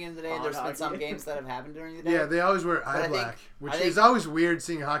tried doing it in the day. And there's been some hockey. games that have happened during the day. Yeah, they always wear I eye think- black, which I think- is always weird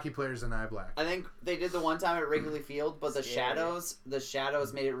seeing hockey players in eye black. I think they did the one time at Wrigley Field, but the Scary.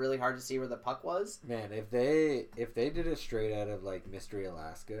 shadows made it really hard to see where the puck was. Man, if they did it straight out of Mystery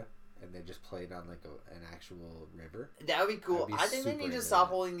Alaska and they just played on an actual river, That would be cool. I'd be I think they super need to into stop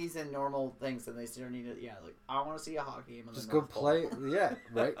that. holding these in normal things, and they still need to. Yeah, I want to see a hockey game. On just the go North Pole. play. Yeah,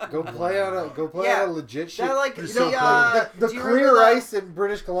 right. Go play on Yeah, on a legit shit. That You're so the do you clear remember that- ice in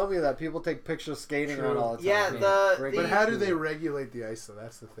British Columbia that people take pictures skating True. on all the time. Yeah, Man, the- But how do they regulate the ice though?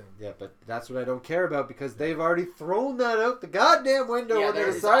 That's the thing. Yeah, but that's what I don't care about because they've already thrown that out the goddamn window Yeah, when they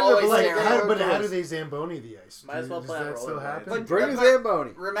there's decided to always play. there. How do they Zamboni the ice? Might as well Does play on that still rollerblades. happen? But- Bring But-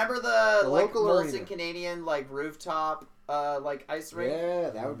 Zamboni. Remember the local Molson arena. Canadian rooftop ice rink?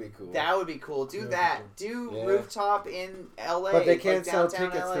 Yeah, that would be cool. That would be cool. Do that. Do Yeah. rooftop in LA. But they can't sell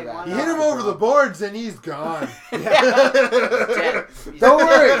downtown tickets LA. to that. Why You not? hit him over the boards and he's gone. Dead. Don't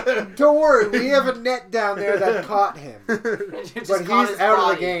worry, don't worry. We have a net down there that caught him, Just but caught he's his out of the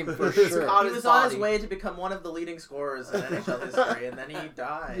body. game for Just sure. caught He his was on his body. way to become one of the leading scorers in NHL history, and then he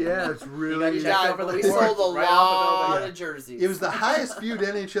died. Yeah, it's really. He Yeah, checked over but the we boards sold a right off the lot building. of jerseys. It was the highest viewed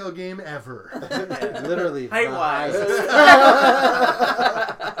NHL game ever. Literally, Height-wise.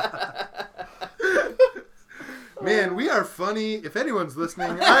 Man, we are funny. If anyone's listening,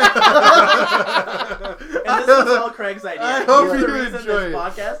 And this is all Craig's idea. I hope He's the you reason enjoy this it.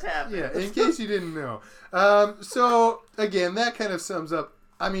 podcast happened. yeah, in case you didn't know. So again, that kind of sums up.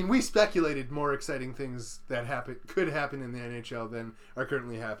 I mean, we speculated more exciting things that could happen in the NHL than are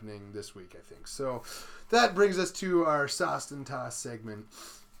currently happening this week, I think. So that brings us to our Sauce and Toss segment.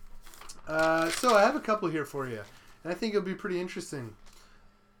 So I have a couple here for you, and I think it'll be pretty interesting.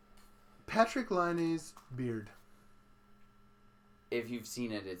 Patrick Laine's beard. if you've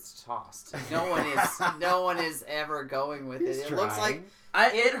seen it, it's tossed. No one is ever going with it. It looks like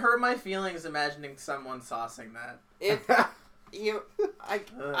it hurt my feelings imagining someone saucing that.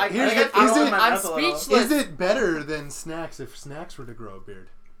 I'm speechless. Is it better than Snacks if Snacks were to grow a beard?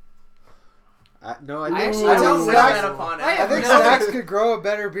 No, I I think don't wish Snacks, that upon it. I think Snacks could grow a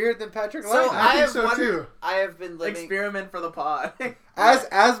better beard than Patrick So Laine. I think so too. I have been living. Experiment for the pod.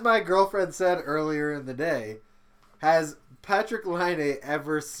 As my girlfriend said earlier in the day, has Patrick Laine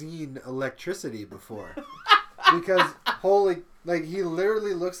ever seen electricity before? Because he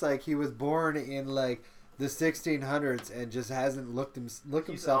literally looks like he was born in like the 1600s and just hasn't looked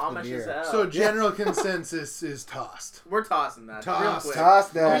himself in the mirror. So general consensus is tossed. We're tossing that. Toss. Real quick. Toss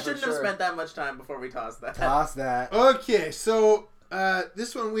that. We shouldn't have spent that much time before we tossed that. Toss that. Okay, so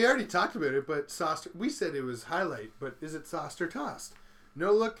this one we already talked about it, but sauced. We said it was highlight, but is it sauced or tossed?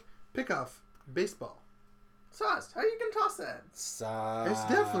 No look, pickoff, baseball. Sauced. How you can toss that? Sauce. It's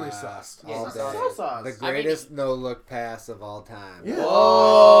definitely sauced. Yeah, All it's day. so sauced. The greatest no-look pass of all time. Yeah.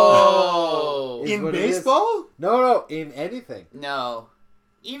 Whoa! Is In what it is. baseball? No, in anything. No.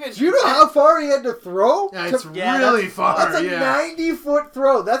 Even Do you know how far he had to throw? Yeah, it's Yeah, really that's- far. That's a yeah. 90-foot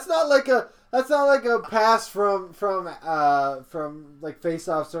throw. That's not like a pass from like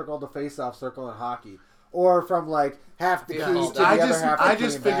face-off circle to face-off circle in hockey, or from like half the key Yeah. to the I other just half. I the key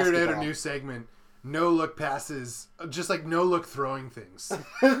just in figured out a basketball. new segment. No look passes, just like no look throwing things.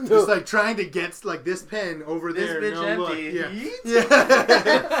 No. Just like trying to get like this pen over This there. bitch no empty. Look. Yeet.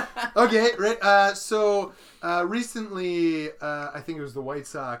 Yeah. Okay. Right. So recently, I think it was the White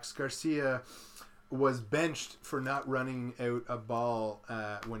Sox. Garcia was benched for not running out a ball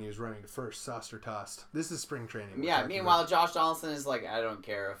when he was running to first. Sauced or tossed. This is spring training. we're Yeah. talking Meanwhile, about. Josh Donaldson is like, I don't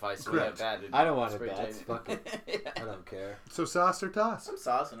care if I swing Correct. at bat. I don't want it spring bad. training." Fuck it. I Yeah. don't care. So sauced or tossed. I'm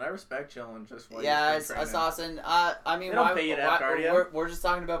saucing. I respect chilling just while Yeah, you're it's spring training. Saucin. I mean, They don't why, pay you to have why- cardio. we're just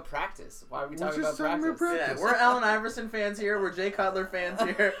talking about practice. Why are we We're talking just about talking about practice? practice. Yeah, we're Allen Iverson fans here. We're Jay Cutler fans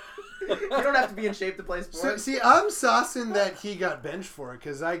here. You don't have to be in shape to play So, sports. see, I'm saucing that he got benched for it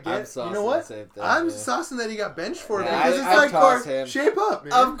because I I'm get. You saucing know what? the same thing, I'm yeah. saucing that he got benched for it Yeah, because I- it's I'd like, toss him. shape up,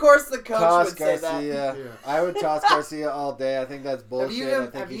 man. Of course, the coach Toss would say that. Garcia. Yeah. I would toss Garcia all day. I think that's Have bullshit. you I even,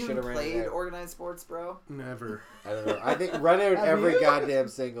 think have he you should even have ran played it out. organized sports, bro? Never. I don't know. I think run out Have every you? goddamn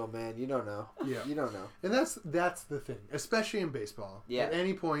single, man. You don't know. Yeah. You don't know. And that's the thing, especially in baseball. Yeah. At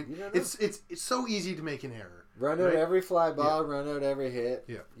any point, You don't know. it's so easy to make an error. Run out Right. every fly ball. Run out every hit.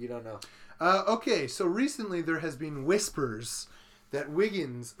 Yeah. You don't know. Okay, so recently there has been whispers that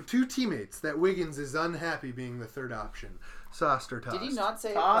Wiggins, two teammates, that Wiggins is unhappy being the third option. Sauced or tossed? Did he not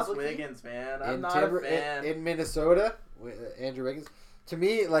say it Toss publicly? Wiggins, man. I'm In not Timber- a fan. in Minnesota, Andrew Wiggins. To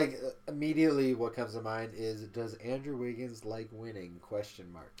me, like immediately, what comes to mind is, does Andrew Wiggins like winning?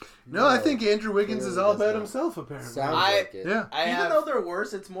 Question mark. No, I think Andrew Wiggins is Clearly all does about not. himself, apparently. Sounds I- like it. Yeah. I Even have, though they're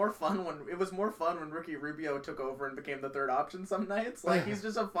worse, it was more fun when Ricky Rubio took over and became the third option some nights. Like, he's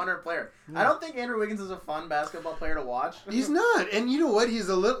just a funner player. I don't think Andrew Wiggins is a fun basketball player to watch. He's not, and you know what? He's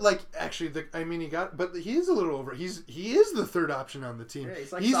a little like actually. He is a little over. He is the third option on the team. Yeah,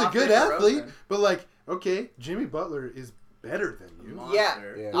 he's like he's a soft good Dick athlete, DeRozan. but like, okay, Jimmy Butler is better than you.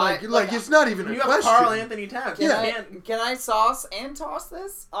 Monster. Yeah. Like it's not even You a have question. Karl Anthony Towns. You Yeah. can't. Can I sauce and toss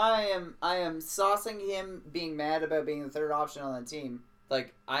this? I am saucing him being mad about being the third option on the team.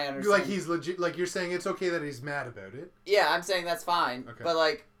 Like, I understand. Like he's legit. Like you're saying, it's okay that he's mad about it. Yeah, I'm saying that's fine. Okay. But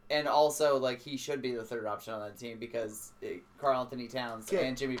like, and also like he should be the third option on that team because Karl Anthony Towns Okay.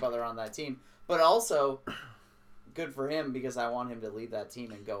 and Jimmy Butler are on that team. But also, good for him because I want him to lead that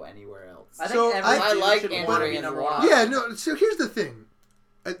team and go anywhere else. I think So, every I dude like should Andrew want to be Wiggins number a one. lot. option. Yeah, no. So here's the thing.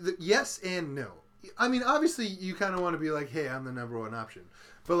 Yes and no. I mean, obviously, you kind of want to be like, "Hey, I'm the number one option,"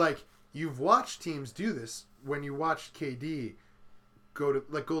 but like, you've watched teams do this. When you watched KD go to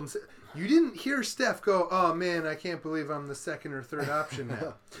like Golden State, you didn't hear Steph go, "Oh man, I can't believe I'm the second or third option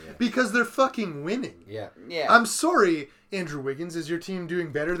now," Yeah. because they're fucking winning. Yeah. Yeah. I'm sorry, Andrew Wiggins. Is your team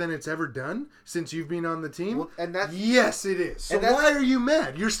doing better than it's ever done since you've been on the team? Well, and that's Yes, it is. So And that's- why are you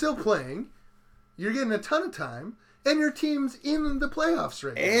mad? You're still playing. You're getting a ton of time, and your team's in the playoffs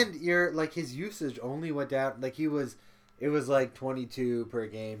right now. and your like his usage only went down. Like it was like 22 per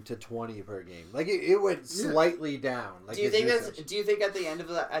game to 20 per game. Like it went slightly down. Like do you his think usage. that's? Do you think at the end of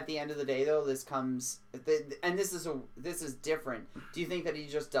the day though, this comes and this is different. Do you think that he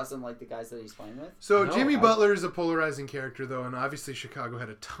just doesn't like the guys that he's playing with? So No, Jimmy I- Butler is a polarizing character, though, and obviously Chicago had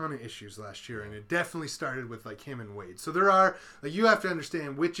a ton of issues last year, and it definitely started with like him and Wade. So there are like you have to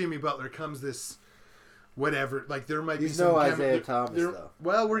understand with Jimmy Butler comes this whatever. Like there might be He's some no Isaiah Thomas there- though.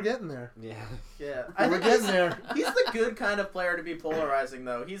 Well, we're getting there. Yeah. Yeah, We're getting there. He's the good kind of player to be polarizing,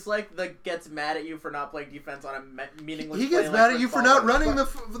 though. He's like the gets mad at you for not playing defense on a meaningless. He play gets like mad at Chris you for Paul not does. running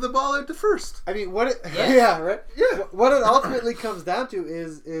the ball out to first. I mean, what it Yeah. yeah, right? Yeah. What it ultimately comes down to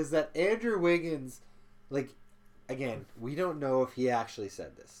is that Andrew Wiggins, like, again, we don't know if he actually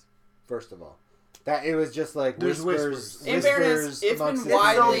said this. First of all, that it was just like There's whispers. In fairness, it's amongst been the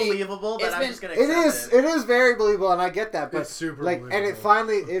It's so widely- team. believable that it's I'm been- just gonna. It accept is. It is very believable, and I get that. But It's super like, and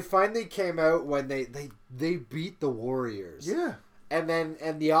believable. it finally came out when they beat the Warriors. Yeah. And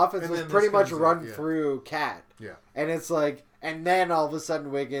the offense And was then pretty this much comes run out, yeah. through Cat. Yeah. And it's like, and then all of a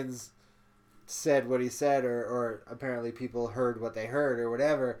sudden Wiggins said what he said, or apparently people heard what they heard, or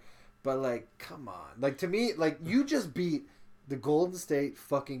whatever. But like, come on, like to me, like you just beat the Golden State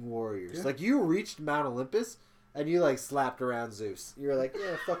fucking Warriors. Yeah. Like you reached Mount Olympus and you like slapped around Zeus. You were like,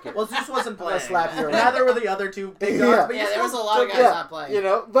 yeah, fuck it. Well, Zeus wasn't I'm gonna playing. slap you And around. neither were the other two big Yeah. dogs. But Yeah, you there still was a lot of took guys it. not playing. You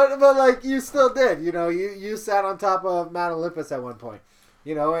know, but like you still did. You know, you sat on top of Mount Olympus at one point.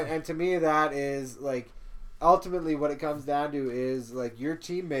 You know, and to me that is like ultimately what it comes down to is like your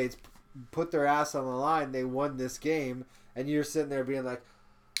teammates put their ass on the line. They won this game, and you're sitting there being like,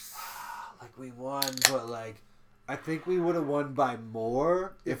 like we won, but like I think we would have won by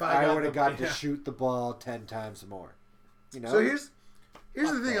more if I got would have the- got to yeah. shoot the ball 10 times more. You know. So here's the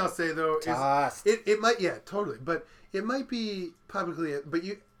Fuck thing that. I'll say though is Tossed. it might totally, but it might be publicly, but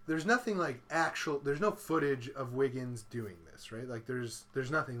there's nothing like there's no footage of Wiggins doing this, right? Like there's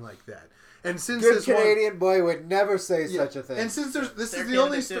nothing like that. And since Good this one- Canadian boy would never say Yeah. such a thing. And since this They're is the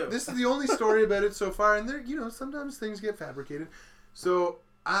only Canada, too. this is the only story about it so far, and there sometimes things get fabricated, so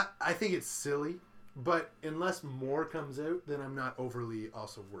I think it's silly. But unless more comes out, then I'm not overly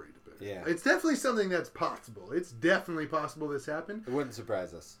also worried about it. Yeah. It's definitely something that's possible. It's definitely possible this happened. It wouldn't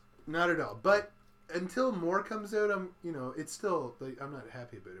surprise us. Not at all. But until more comes out, it's still like I'm not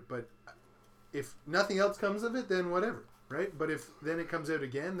happy about it. But if nothing else comes of it, then whatever, right? But if then it comes out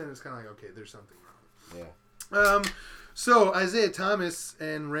again, then it's kind of like okay, there's something wrong. Yeah. So Isaiah Thomas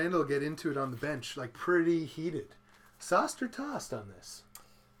and Randall get into it on the bench, like pretty heated. Sauced or tossed on this?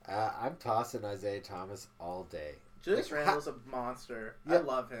 I'm tossing Isaiah Thomas all day. Julius Randle's a monster. I Yeah.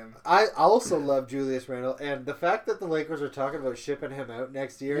 love him. I also love Julius Randle, and the fact that the Lakers are talking about shipping him out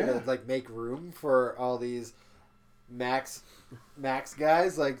next year Yeah. to like make room for all these max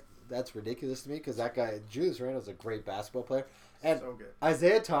guys, like that's ridiculous to me because that guy Julius Randle's a great basketball player, and So good.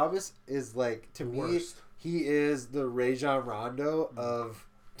 Isaiah Thomas is like to The me worst. he is the Rajon Rondo of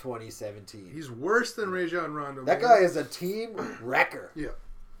 2017. He's worse than Rajon Rondo. That man. guy is a team wrecker. Yeah.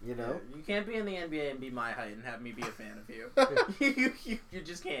 You know. You can't be in the NBA and be my height and have me be a fan of you. you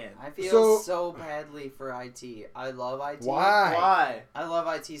just can't. I feel So- so badly for IT. I love IT. Why? Why? I love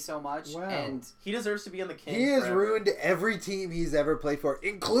IT so much, Wow. and He deserves to be in the Kings. He has forever. ruined every team he's ever played for,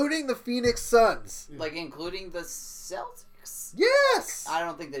 including the Phoenix Suns. like including the Celtics. Yes. I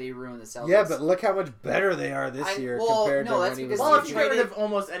don't think that he ruined the Celtics. Yeah, but look how much better they are this I- year well, compared no, to that's when he because was. Well, in if the you he team. get rid of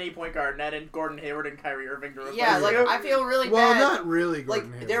almost any point guard, Ned and Gordon Hayward and Kyrie Irving to replace yeah, like you. I feel really Well, bad. not really. Like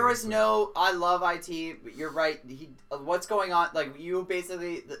Gordon Hayward, there was but- no. I love IT. But you're right. What's going on? Like you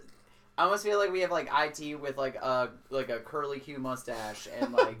basically. I almost feel like we have like IT with like a curly Q mustache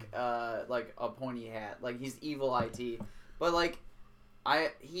and like a pointy hat. Like he's evil IT, but like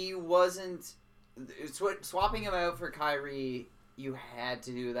he wasn't swapping him out for Kyrie. You had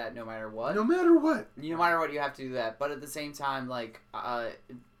to do that no matter what. No matter what. No matter what, you have to do that. But at the same time, like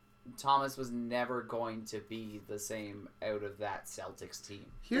Thomas was never going to be the same out of that Celtics team.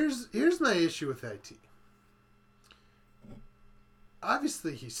 Here's my issue with IT.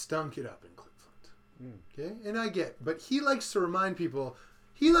 Obviously, he stunk it up in Cleveland. Okay, and I get, but he likes to remind people.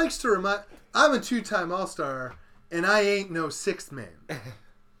 He likes to remind. I'm a 2-time All-Star, and I ain't no sixth man.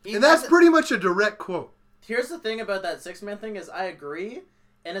 And that's pretty much a direct quote. Here's the thing about that six-man thing is I agree,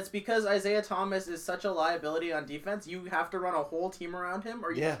 and it's because Isaiah Thomas is such a liability on defense. You have to run a whole team around him,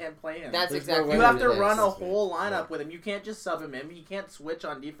 or you Yeah. can't play him. That's There's exactly no You way have he to plays run a this, man. whole lineup Yeah. with him. You can't just sub him in. He can't switch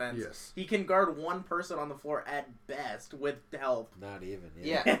on defense. Yes. He can guard one person on the floor at best with help. Not even.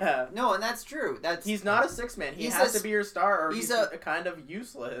 Yeah. Yeah. No, and that's true. That's He's not a six-man. He He's has a- to be your star, or he's he's a- kind of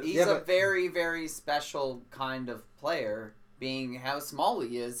useless. he's Yeah, a but- very, very special kind of player, being how small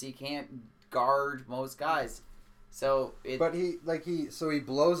he is. He can't guard most guys. So But he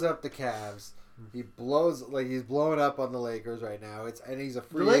blows up the Cavs. He he's blowing up on the Lakers right now. He's a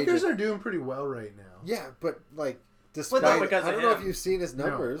free The Lakers agent. are doing pretty well right now. Yeah, but like despite not because I of don't know him. if you've seen his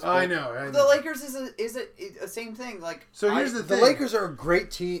numbers. No, I but know. the Lakers is a same thing. Like So here's the The thing. Lakers are a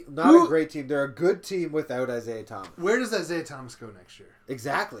great team. Not Who- a great team. They're a good team without Isaiah Thomas. Where does Isaiah Thomas go next year?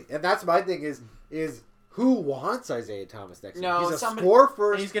 Exactly, and that's my thing is Who wants Isaiah Thomas next No, year? He's a somebody- score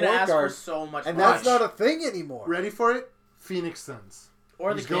first And he's gonna point ask guard, for so much and money. that's not a thing anymore. Ready for it? Phoenix Suns.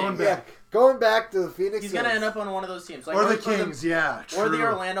 Or the He's going Kings. back. Going back to the Phoenix. He's gonna Suns. end up on one of those teams. Like, Or the Kings, yeah. Or the true.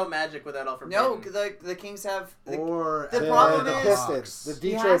 Orlando Magic with Alfred No, Payton. the Kings have. Or the the, problem the is- Pistons, the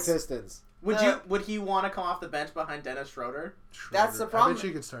He Detroit has- Pistons. Would he want to come off the bench behind Dennis Schroeder? That's the I problem. bet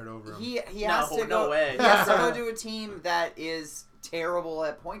you could start over him. He No, has to no go. way. He has to go to a team that is terrible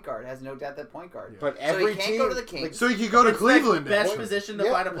at point guard, has no depth at point guard. But So every he can't team go to the Kings. So you could go to It's Cleveland. the best then. position to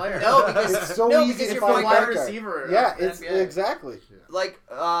Yeah. find a player. No, because it's so no, easy because to you're find a a wide point guard. receiver. Yeah, in it's the NBA. exactly.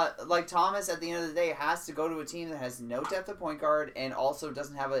 like Thomas at the end of the day has to go to a team that has no depth at point guard and also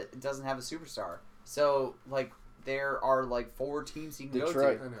doesn't have a superstar. So like there are like 4 teams he can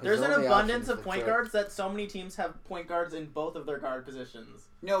Detroit. go I know. There's His an only abundance option of is point Detroit. guards that so many teams have point guards in both of their guard positions.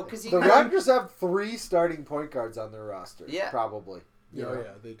 to. No, because he The can, Raptors have 3 starting point guards on their roster. Yeah. Probably. Yeah, You know? yeah,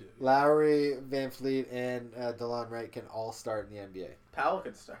 they do. Lowry, Van Fleet, and DeLon Wright can all start in the NBA. Powell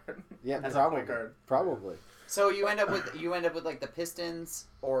could start. Yeah, As a probably. point guard. Probably. so you end up with like the Pistons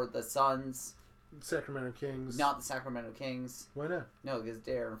or the Suns, Sacramento Kings. not the Sacramento Kings. Why not? No, because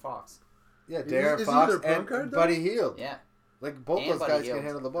Darren Fox. Yeah, Is- Darren is he Fox their point and guard, though? Buddy Hield. Yeah, Like both And those Buddy guys Hield. can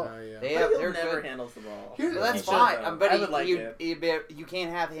handle the ball. Yeah. they But they're never good. handles the ball. Here- Well, that's He should, fine, though. but I would like it. you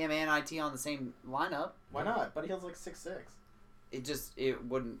can't have him and IT on the same lineup. Why not? But Hield's like 6'6". It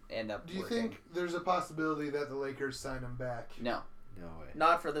wouldn't end up. Do you working. think there's a possibility that the Lakers sign him back? No. No way.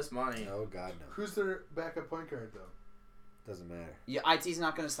 Not for this money. Oh God, no. Who's their backup point guard though? Doesn't matter. Yeah, IT's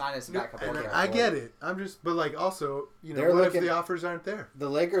not going to sign as a backup And point guard. I get it. I'm just, but like also, you know, They're what looking- if the offers aren't there? The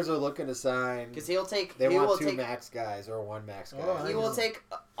Lakers are looking to sign. Because he'll take. They he will want 2 take. max guys or 1 max guy. Oh, He I will know. take.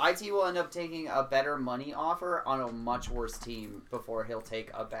 IT will end up taking a better money offer on a much worse team before he'll take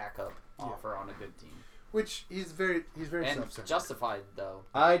a backup offer on a good team. Which he's very And self-centered. justified though.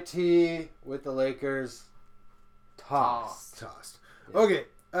 IT with the Lakers. Toss. Tossed. Yeah. Okay,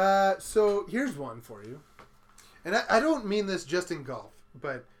 so here's one for you, and I don't mean this just in golf,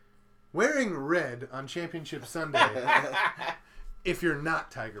 but wearing red on Championship Sunday if you're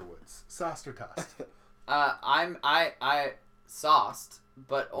not Tiger Woods, sauced or tossed? I sauced,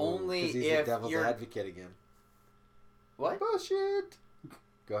 but only Because he's if the devil's you're. advocate again. What? Bullshit.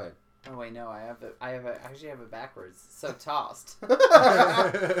 Go ahead. Oh wait, no, I actually have it backwards. So tossed.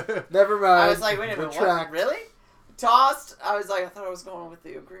 Never mind. I was like, wait a minute, what? Retract. Really? Tossed? I was like, I thought I was going with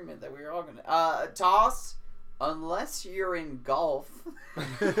the agreement that we were all gonna. Tossed, unless you're in golf.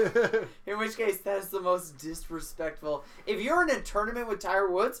 In which case, that is the most disrespectful. If you're in a tournament with Tiger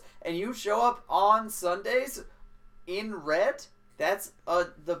Woods and you show up on Sundays in red, that's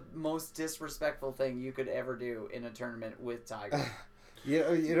the most disrespectful thing you could ever do in a tournament with Tiger. You know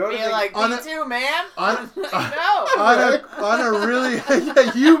what Being I mean? like, On me a- too, man. on- No. on a really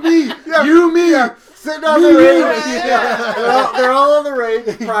yeah, you me Sitting on the Me. range. Yeah. They're all on the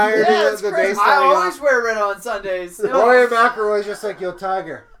range prior Yeah, to it's the day crazy. I starting always off. wear red on Sundays. Rory McIlroy's just like, yo,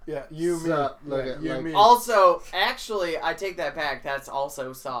 Tiger. yeah you me Sup, look yeah, at- you like- me. Also, actually, I take that back. That's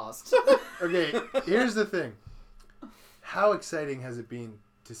also sauced. Okay, here's the thing. How exciting has it been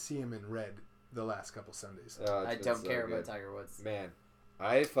to see him in red the last couple Sundays? Oh, I it's don't been so care good. about Tiger Woods. Man,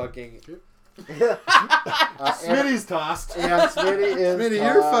 I fucking... Smitty's tossed. Yeah, Smitty is Smitty,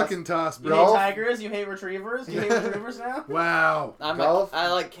 you're tossed. fucking tossed, You bro. hate Golf? tigers? You hate retrievers? Do you hate retrievers now? Wow. Golf?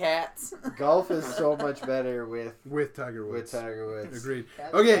 I like cats. Golf is so much better with With Tiger Woods. Tiger Woods. Agreed.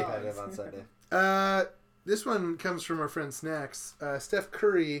 Cats Okay. and dogs. Competitive on Sunday. This one comes from our friend Snacks. Steph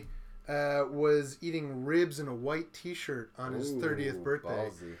Curry was eating ribs in a white T-shirt on his 30th Ooh, birthday.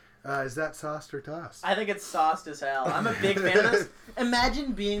 ballsy. Is that sauced or tossed? I think it's sauced as hell. I'm a big fan of this.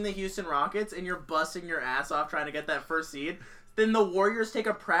 Imagine being the Houston Rockets and you're busting your ass off trying to get that first seed. Then the Warriors take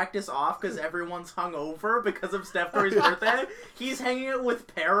a practice off because everyone's hungover because of Steph Curry's birthday. He's hanging out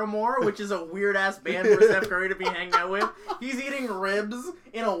with Paramore, which is a weird-ass band for Steph Curry to be hanging out with. He's eating ribs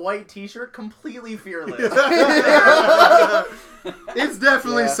in a white T-shirt, completely fearless. It's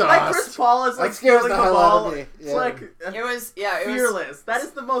definitely Yeah. sauced. Like Chris Paul is like That scares stealing the the hell out ball. of me. It's Yeah. like It was fearless. That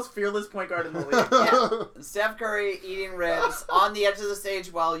is the most fearless point guard in the league. Steph Curry eating ribs on the edge of the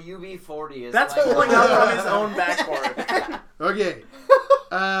stage while UB40 is. That's playing. pulling up from his own backcourt. Okay.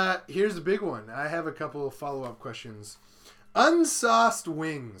 Here's a big one. I have a couple of follow-up questions. Unsauced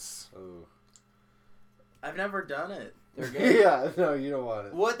wings. Ooh. I've never done it. They're good. Yeah, no, you don't want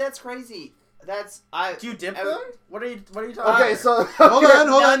it. What? That's crazy. That's I. Do you dip I- them? What are you talking about? Okay, so... Hold on.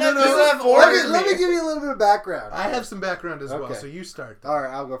 No, No. this is Let ordered me me. give you a little bit of background. I have some background as well, Okay. so you start. Though. All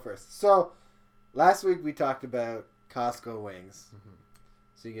right, I'll go first. So, last week we talked about Costco wings. Mm-hmm.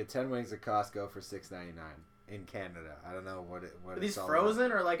 So you get 10 wings at Costco for $6.99. in Canada. I don't know what Are it's these all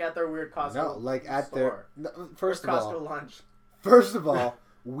frozen or like at their weird Costco? about. No, like at store? their Or first of Costco all. lunch. First of all,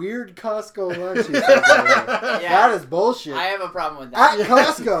 weird Costco lunch. He says over there. That is bullshit. I have a problem with that. At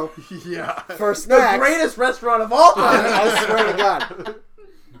Costco Yeah. for The snacks. greatest restaurant of all time. I swear to God.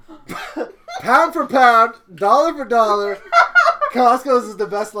 Pound for pound, dollar for dollar, Costco's is the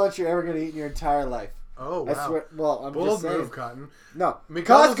best lunch you're ever gonna eat in your entire life. Oh I wow. swear. Well, I'm Bold just saying. move, Cotton. No,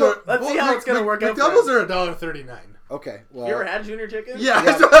 McDoubles Costco. are, Let's see how it's gonna work out for McDoubles us. are $1.39. Okay, well. You ever had Junior Chicken? Yeah.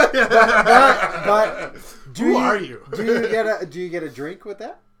 but Who are you? Do you get a drink with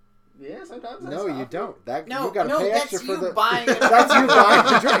that? Yeah, sometimes. No, you don't. That No, you gotta no, pay that's extra you for the. buying a That's you buying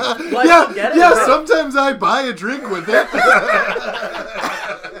the drink. Like, Yeah, you get it, yeah. right? Sometimes I buy a drink with it.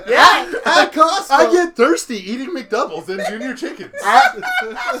 Yeah. At Costco. I get thirsty eating McDoubles and Junior Chickens.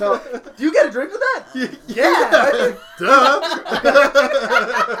 So Do you get a drink with that? Yeah. Duh.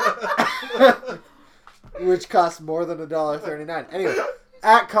 which costs more than $1.39. Anyway,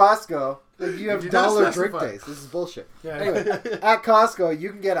 at Costco, like you have You did not dollar drink specify. days. This is bullshit. Yeah. Anyway, at Costco, you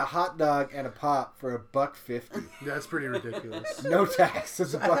can get a hot dog and a pop for $1.50. That's pretty ridiculous. No tax.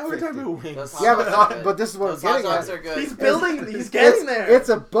 It's I thought we were talking $1.50. about wings. Those hot Yeah, dogs are but good. but this is what Those I'm hot getting dogs at. are good. He's building. He's getting there. It's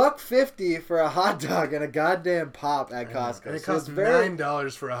 $1.50 for a hot dog and a goddamn pop at Costco. And it So costs it's very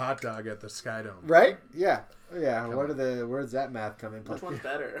 $9 for a hot dog at the Sky Dome. right. Yeah, yeah. Come where's that math come in? Which one's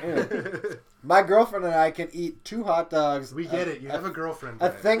better? Anyway, my girlfriend and I can eat 2 hot dogs. We get it. You have a girlfriend. A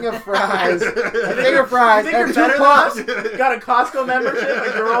Brad. thing of fries. A thing of fries You think and you're 2 better pops. than us? Got a Costco membership,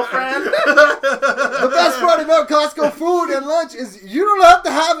 a girlfriend. The best part about Costco food and lunch is you don't have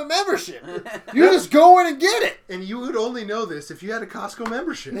to have a membership. You just go in and get it. And you would only know this if you had a Costco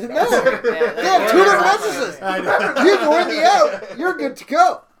membership. No. Yeah, They have 2 different that's entrances. I know. You go in the out. You're good to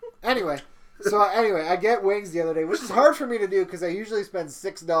go. Anyway, I get wings the other day, which is hard for me to do because I usually spend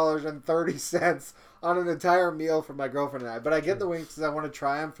 $6.30 on an entire meal for my girlfriend and I. But I get the wings because I want to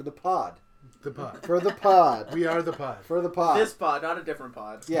try them for the pod. The pod. For the pod. We are the pod. For the pod. This pod, not a different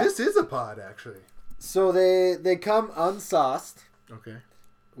pod. Yeah. This is a pod, actually. So they come unsauced, Okay.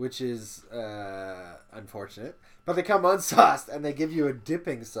 which is unfortunate. But they come unsauced, and they give you a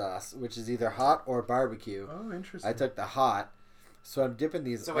dipping sauce, which is either hot or barbecue. Oh, interesting. I took the hot, so I'm dipping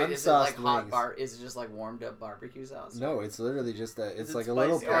these So wait, unsauced is it like hot wings. bar? Is it just like warmed up barbecue sauce? No, it's literally just it's it like a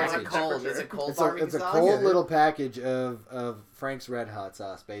little spicy or Or is like it package. cold? Is it cold It's barbecue a sauce? cold Yeah. little package of Frank's Red Hot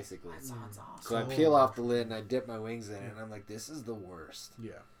sauce, basically. That sounds awesome. So I peel off the lid and I dip my wings in it, and I'm like, this is the worst.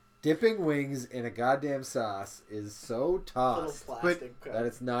 Yeah. Dipping wings in a goddamn sauce is so Little tossed plastic cup. that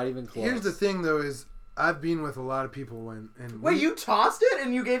it's not even close. Here's the thing, though, is I've been with a lot of people Wait, you tossed it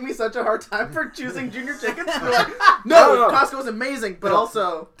and you gave me such a hard time for choosing Junior Chickens? You're like, no, Costco's amazing, but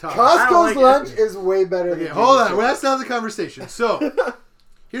also... toss. I don't Costco's like lunch is way better than Okay, hold on. Junior Well, that's not the conversation. So,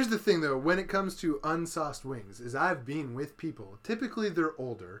 here's the thing, though. When it comes to unsauced wings, is I've been with people. Typically, they're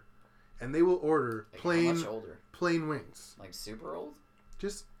older, and they will order Like, how plain much older? plain wings. Like super old?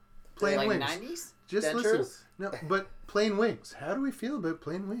 Just plain Like wings. 90s? Just Dentures? listen. No, but plain wings. How do we feel about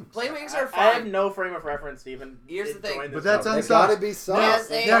plain wings? Plain wings are I have fine. no frame of reference to even Here's the thing. enjoy this But that's They conversation. gotta unsauced. be Now, sauce. Yes,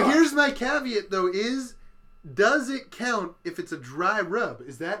 they now are. here's my caveat, though, is does it count if it's a dry rub?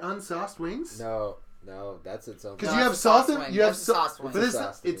 Is that unsauced wings? No, that's its own. Because No, you have it's a sauce salt in wing. you have That's a sauce wing. but It's it's, a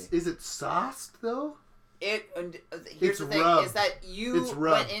sauce to it's me. is it sauced though? Here's It's the thing rubbed. is that you It's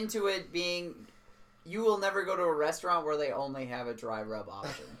rubbed. went into it being you will never go to a restaurant where they only have a dry rub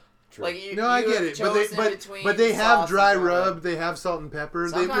option. True. Like you, No, I you get have it, but they chosen between but they sauce have and dry rub. rub, they have salt and pepper,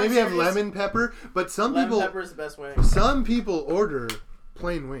 they Sometimes maybe have there is- lemon pepper, but some Lemon people pepper is the best way. order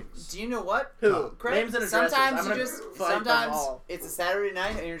plain wings. Do you know what? Who? Craig, Names and addresses. sometimes I'm you gonna just fight them sometimes all. it's a Saturday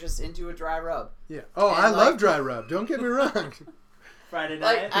night and you're just into a dry rub. Yeah. Oh, And I love like- dry rub. Don't get me wrong. Friday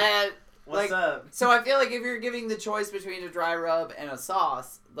night. Like What's up? so I feel like if you're giving the choice between a dry rub and a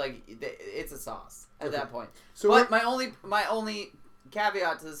sauce, like it's a sauce at that point. So But what- my only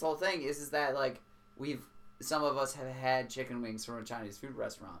caveat to this whole thing is that like some of us have had chicken wings from a Chinese food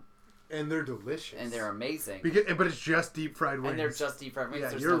restaurant and they're delicious. and they're amazing. but it's just deep fried wings. And they're just deep fried wings. Yeah,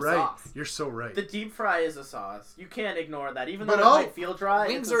 There's you're no right. sauce. You're so right. The deep fry is a sauce. You can't ignore that. Even But though all- it might feel dry,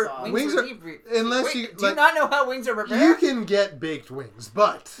 Wings it's a are sauce. Wings are are- deep. unless Wait, you- do like- you not know how wings are prepared? You can get baked wings,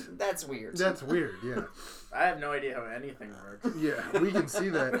 but That's weird. that's weird. Yeah. I have no idea how anything works. Yeah, we can see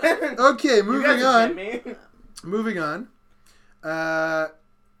that. Okay, You moving guys on. get me? Moving on.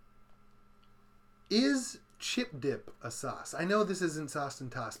 Is chip dip a sauce? I know this isn't sauce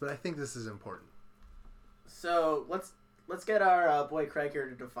and toss, but I think this is important. So let's get our boy Craig here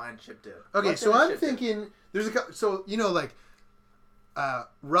to define chip dip. Okay, What's so in a I'm chip dip? thinking there's so like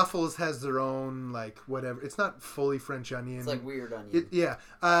Ruffles has their own like whatever. It's not fully French onion. It's like weird onion. And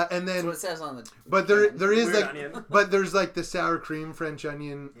That's then what it says on the. but there is Weird like onion. but there's like the sour cream French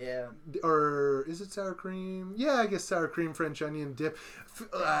onion. Yeah. Or is it sour cream? Yeah, I guess sour cream French onion dip.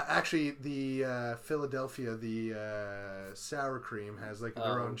 Actually, the Philadelphia, the sour cream has like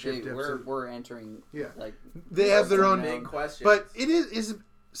their own chip dips. We're entering. Yeah. Like They have their own Big question. But it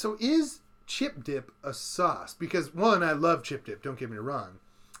is chip dip a sauce? Because one, I love chip dip. Don't get me wrong,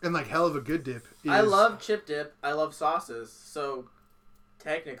 and like hell of a good dip. I love chip dip. I love sauces. So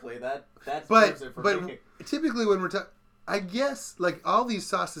technically, that But proves it for me. typically when we're talking, I guess like all these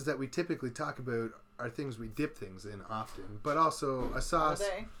sauces that we typically talk about are things we dip things in often, but also a Are sauce.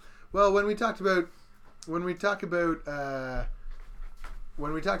 they? Well, when we talk about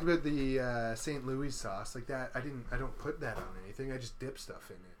the St. Louis sauce like that, I don't put that on anything. I just dip stuff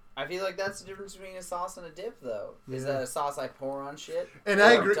in it. I feel like that's the difference between a sauce and a dip, though. Is Yeah. that a sauce I pour on shit? And Or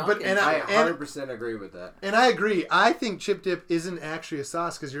I a agree, Dunkin'? I and 100% agree with that. I agree. I think chip dip isn't actually a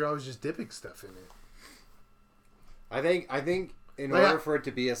sauce because you're always just dipping stuff in it. I think in Like, order for it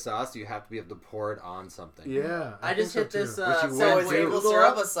to be a sauce, you have to be able to pour it on something. Yeah, I just think hit this. too. Which you So went is to. maple Google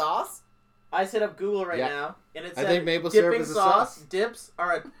syrup up. a sauce? I set up Google right Yeah. now, and it I said think maple syrup dipping is a sauce. Dips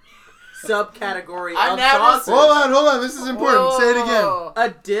are a subcategory I of never sauces. said- Hold on. This is important. Say it again. Whoa. A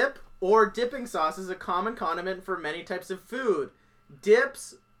dip or dipping sauce is a common condiment for many types of food.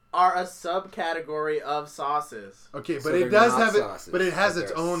 Dips are a subcategory of sauces. Okay, but So it they're does not have it. sauces, But it has but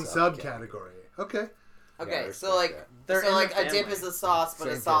its they're a own subcategory. subcategory. Okay. Yeah, I Okay, respect so like, that. They're so in like the a dip family. is a sauce, but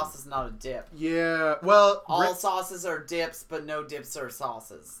a Same sauce thing. is not a dip. Yeah. Well. All sauces are dips, but no dips are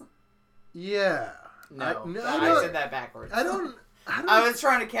sauces. Yeah. No, I I don't- said that backwards. I don't. I was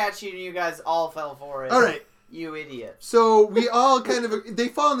trying to catch you, and you guys all fell for it. All right. You idiot. So we all kind of they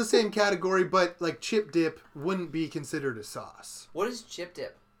fall in the same category, but like chip dip wouldn't be considered a sauce. What is chip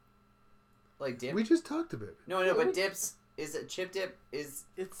dip? Like dip? We just talked about it. No, but dips is it chip dip? Is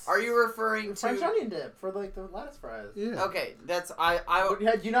It's are you referring French to? onion dip for like the lettuce fries. Yeah. Okay, that's I.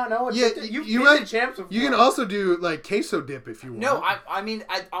 Do you not know what Yeah, chip dip? You've you been might- to champs before. You can also do like queso dip if you want. No, I mean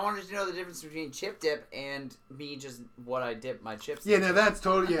I wanted to know the difference between chip dip and me just what I dip my chips. Yeah, into. no, that's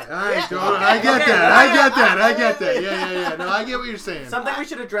totally yeah. I, Yeah. totally, Okay, I get okay, that. I get that. I get that. yeah. Yeah. No, I get what you're saying. Something we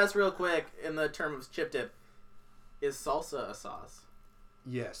should address real quick in the term of chip dip is salsa a sauce?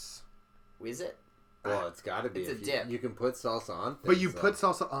 Yes, Is it? Well, it's got to be. It's a if dip. You can put salsa on things. but you though. put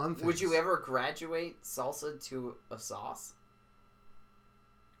salsa on things. Would you ever graduate salsa to a sauce?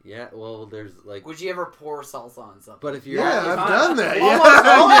 Yeah, well, there's like. Would you ever pour salsa on something? But if you're Yeah, at, I've done that. Almost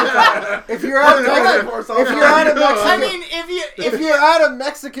all the time. if you're at Okay. if you're at a No, I Mexican mean, if you're at a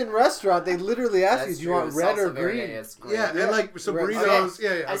Mexican restaurant, they literally ask you, That's do you want true, red salsa or verde green? is great. Yeah, and like so Right. burritos. Yeah.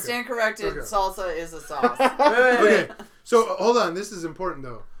 I Okay. stand corrected. Okay. Salsa is a sauce. Okay, so hold on. This is important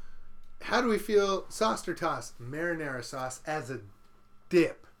though. How do we feel sauce or toss? Marinara sauce as a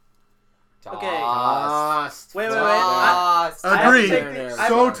dip. Okay. Tossed. Wait, Toss. I have to Agreed. take the- I-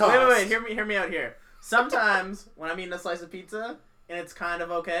 So Wait, tossed. hear me out here. Sometimes when I'm eating a slice of pizza and it's kind of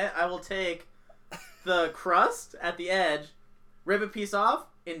okay, I will take the crust at the edge, rip a piece off,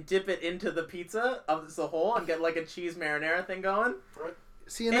 and dip it into the pizza of the whole and get like a cheese marinara thing going.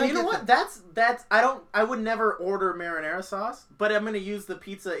 See, And I you know get what? that. That's I would never order marinara sauce, but I'm gonna use the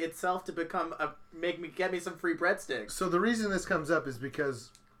pizza itself to get me some free breadsticks. So the reason this comes up is because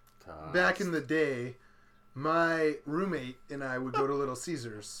back in the day, my roommate and I would go to Little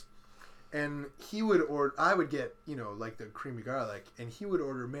Caesars, and he would order. I would get like the creamy garlic, and he would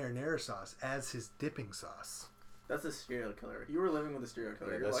order marinara sauce as his dipping sauce. That's a serial killer. You were living with a serial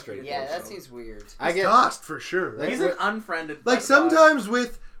killer. Yeah, You're that's lucky straight to Yeah, get that so. seems weird. I get Tossed for sure. Right? He's an unfriended. Like pedophile. sometimes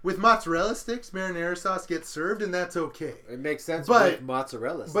with mozzarella sticks, marinara sauce gets served, and that's okay. it makes sense But- with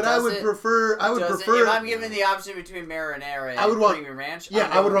mozzarella. But sticks. I Does would it- prefer. If I'm given the option between marinara and I would want- creamy ranch, yeah,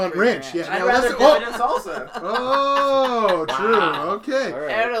 I'm I would going want creamy ranch, yeah. I'd Now, rather let's- dip it in salsa. Oh, true. Wow. Okay. All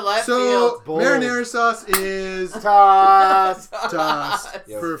right. Out of left So field. Bold. marinara sauce is Tossed. tossed.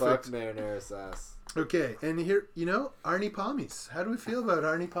 Yo, Perfect. fuck marinara sauce. Okay, and here Arnie Palmies. How do we feel about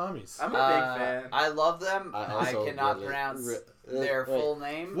Arnie Palmies? I'm a big fan. I love them. I I also cannot really- pronounce wait. their full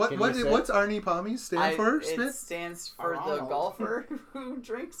name. What Can what you say- what's Arnie Palmies stand for, It Smith? stands for the Arnold. golfer who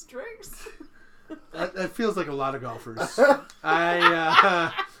drinks drinks. That feels like a lot of golfers.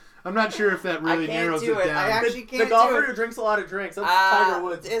 I'm not sure if that really I can't narrows do it it. down. I actually The can't golfer do who it. drinks a lot of drinks. That's Tiger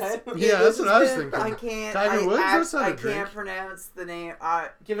Woods. It's- right? Yeah, this that's what has I was been- thinking. I can't. Tiger Woods? That's not a I drink. can't pronounce the name.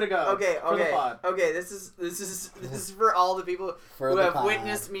 Give it a go. Okay, For the okay, pod. okay. This is for all the people For who the have pod.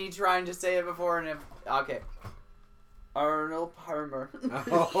 witnessed me trying to say it before and have. Okay. Arnold Palmer.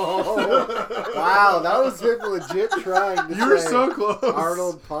 Oh, wow, that was him legit trying to You were say so close.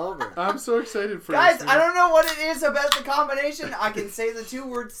 Arnold Palmer. I'm so excited for Guys, this, I don't know what it is about the combination. I can say the two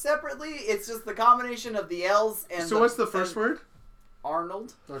words separately. It's just the combination of the L's and So what's the first word?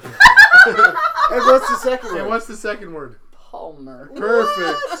 Arnold Okay. And what's the second And one? what's the second word? Palmer.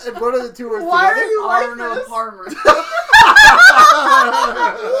 Perfect. And what are the two words Why together? are you like Arnold this? Palmer.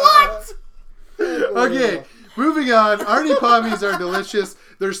 What? Okay, moving on. Arnie Pommies are delicious.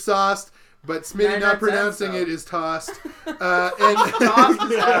 They're sauced, but Smitty 99 not pronouncing cents, it is tossed. And Tossed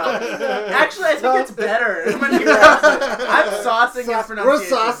is out. Actually, I think it's better when you pronounce it. I'm saucing his We're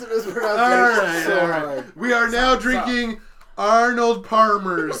pronunciation. saucing his all pronunciation. right, so all right. hard. We are now drinking Arnold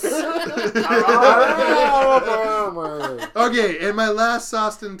Palmer's. Arnold Palmer. Okay, and my last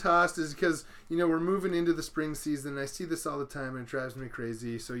sauced and tossed is because, you know, we're moving into the spring season. I see this all the time and it drives me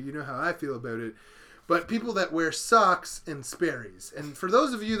crazy, so you know how I feel about it. But people that wear socks and Sperry's. And for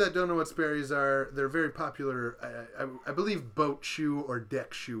those of you that don't know what Sperry's are, they're very popular. I believe boat shoe or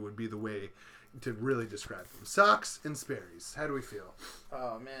deck shoe would be the way to really describe them. Socks and Sperry's. How do we feel?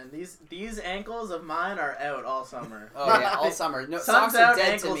 Oh man, these ankles of mine are out all summer. Oh yeah, all summer. No, Sun's socks are out,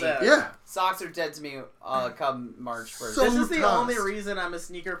 dead to ankles me. out. Yeah. Socks are dead to me. Come March 1st. So This is the tossed. only reason I'm a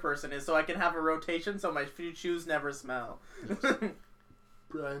sneaker person is so I can have a rotation so my shoes never smell.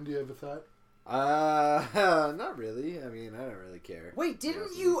 Brian, do you have a thought? Not really. I mean, I don't really care. Wait,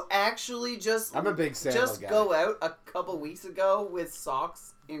 didn't you actually just? I'm a big sandal just guy. go out a couple weeks ago with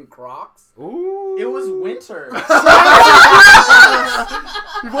socks in Crocs. Ooh. It was winter.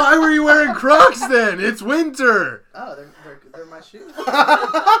 Why were you wearing Crocs then? It's winter. Oh, they're my shoes.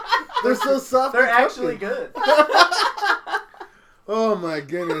 They're so soft. They're and actually comfy. good. Oh my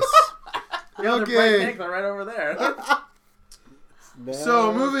goodness. Yeah, they're bright Okay. pink. They're right over there.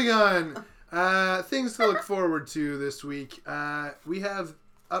 So moving on, things to look forward to this week. We have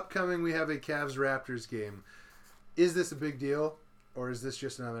a Cavs Raptors game. Is this a big deal, or is this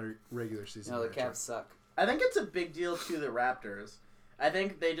just another regular season? No, the matchup? Cavs suck. I think it's a big deal to the Raptors. I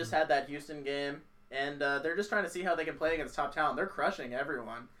think they just had that Houston game, and they're just trying to see how they can play against top talent. They're crushing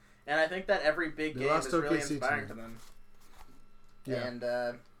everyone, and I think that every big They game lost is really OKC inspiring to tonight. them. Yeah. And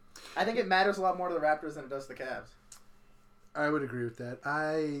I think it matters a lot more to the Raptors than it does the Cavs. I would agree with that.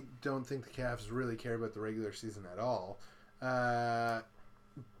 I don't think the Cavs really care about the regular season at all. But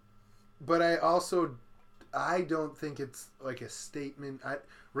I don't think it's like a statement.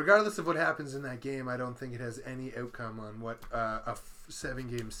 Regardless of what happens in that game, I don't think it has any outcome on what a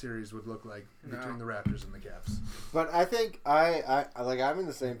 7-game series would look like between the Raptors and the Cavs. But I think I'm in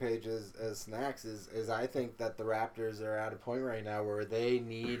the same page as Snacks. Is I think that the Raptors are at a point right now where they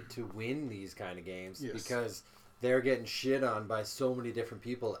need to win these kind of games because they're getting shit on by so many different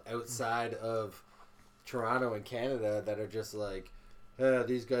people outside of Toronto and Canada that are just like,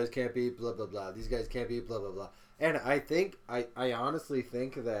 these guys can't beat blah blah blah. These guys can't beat blah blah blah. And I think I honestly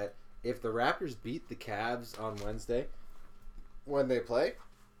think that if the Raptors beat the Cavs on Wednesday when they play,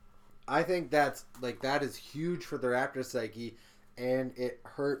 I think that is huge for the Raptors psyche, and it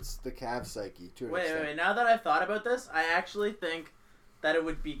hurts the Cavs psyche to an extent. Wait. Now that I've thought about this, I actually think that it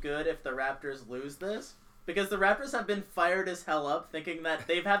would be good if the Raptors lose this. Because the Raptors have been fired as hell up, thinking that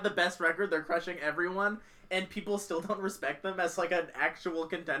they've had the best record, they're crushing everyone, and people still don't respect them as like an actual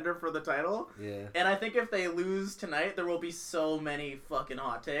contender for the title. Yeah. And I think if they lose tonight, there will be so many fucking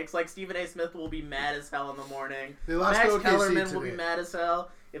hot takes. Like Stephen A. Smith will be mad as hell in the morning. They lost Max to OKC Kellerman will be today. mad as hell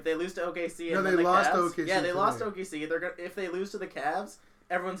if they lose to OKC. No, And they then the lost to Cavs. OKC Yeah, they lost to today. OKC. If they lose to the Cavs,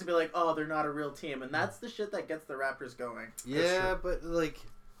 everyone's gonna be like, "Oh, they're not a real team," and that's the shit that gets the Raptors going. Yeah, but like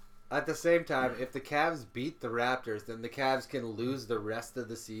at the same time, if the Cavs beat the Raptors, then the Cavs can lose the rest of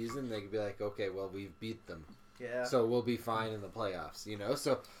the season. They can be like, okay, well, we've beat them. Yeah. So we'll be fine in the playoffs, you know?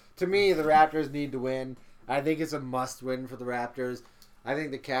 So to me, the Raptors need to win. I think it's a must-win for the Raptors. I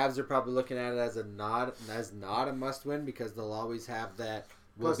think the Cavs are probably looking at it as not a must-win because they'll always have that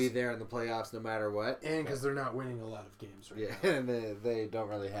we'll Plus- be there in the playoffs no matter what. And because they're not winning a lot of games right Yeah, now. and they don't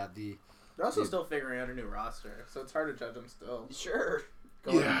really have the... They're also still figuring out a new roster, so it's hard to judge them still. Sure.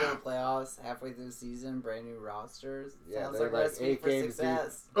 Going Yeah. into the playoffs halfway through the season, brand new rosters. Yeah, Sounds they're like a like recipe 8 for games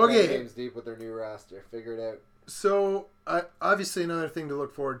success. Okay. 8 games deep with their new roster. Figure it out. So, obviously, another thing to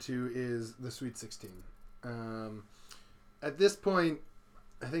look forward to is the Sweet 16. At this point,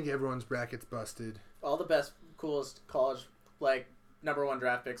 I think everyone's bracket's busted. All the best, coolest college, like, #1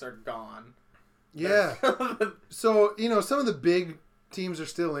 draft picks are gone. Yeah. So, some of the big teams are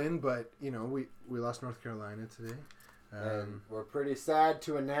still in, but, we lost North Carolina today. And we're pretty sad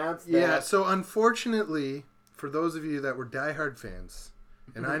to announce that. Yeah, so unfortunately, for those of you that were diehard fans,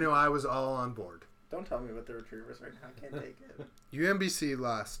 and I know I was all on board, Don't tell me about the Retrievers right now. I can't take it. UMBC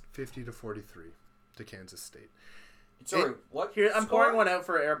lost 50-43 to Kansas State. Sorry, what? Here, I'm score? pouring one out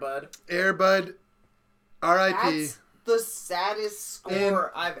for Airbud. Airbud, R.I.P. That's the saddest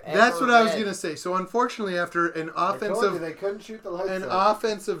score I've ever That's what I was read. going to say. So unfortunately, after an I told you offensive they couldn't shoot the lights an out.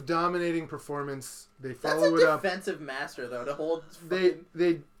 offensive dominating performance, they That's follow a it up. defensive master, though, to hold.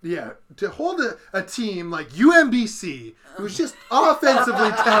 To hold a team like UMBC, who's just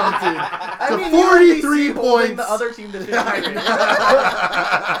offensively talented, to 43 points. The other team to 50.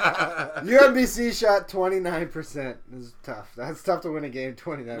 UMBC shot 29%. It was tough. That's tough to win a game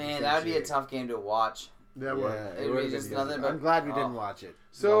 29%. Man, that would be a tough game to watch. That was. It would be just nothing but- I'm glad we didn't oh. watch it.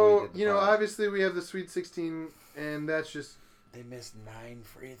 So, while we did the pod. obviously we have the Sweet 16, and that's just... They missed 9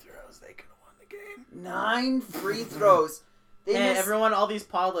 free throws. They could have won the game. 9 free throws. They Hey, missed- everyone, all these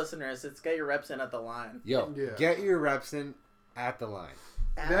pod listeners, it's get your reps in at the line. Yo, Yeah. get your reps in at the line.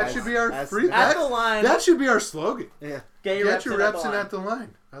 That should be our That's- free... At That, the line. that should be our slogan. Yeah. Get your Get your reps in line. at the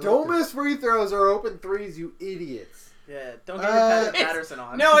line. I like Don't that. miss free throws or open threes, you idiots. Yeah, don't get your Patterson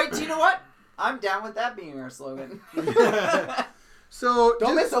on. No, wait, do you know what? I'm down with that being our slogan. So,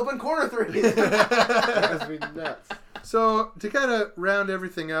 Don't just- miss open corner threes. That's be nuts. So, to kind of round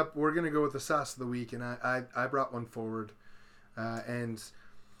everything up, we're going to go with the sauce of the week, and I brought one forward. And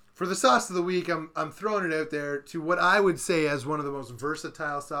for the sauce of the week, I'm throwing it out there to what I would say as one of the most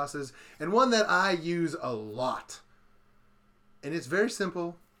versatile sauces, and one that I use a lot. And it's very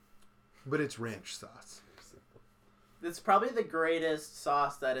simple, but it's ranch sauce. It's probably the greatest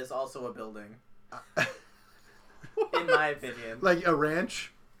sauce that is also a building. In my opinion. Like a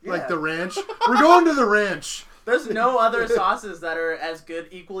ranch? Yeah. Like the ranch? We're going to the ranch. There's no other sauces that are as good,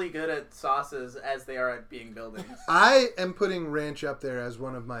 equally good at sauces as they are at being buildings. I am putting ranch up there as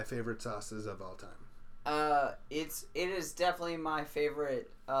one of my favorite sauces of all time. It is definitely my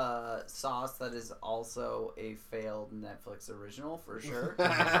favorite sauce that is also a failed Netflix original for sure.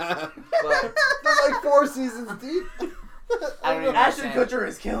 But They're like 4 seasons deep. I don't even Ashton understand. Kutcher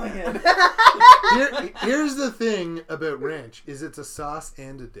is killing it. Here's the thing about ranch is it's a sauce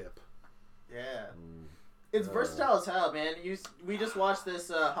and a dip. Yeah. It's versatile as hell, man. We just watched this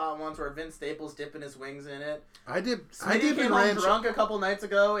Hot Ones where Vince Staples dipping his wings in it. I dip Smitty in came home ranch. drunk a couple nights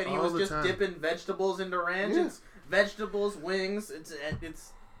ago, and he all was the just time. dipping vegetables into ranch. Yeah. It's vegetables, wings. It's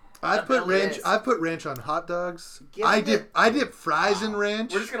I That put really ranch. is. I put ranch on hot dogs. Give I it- dip fries in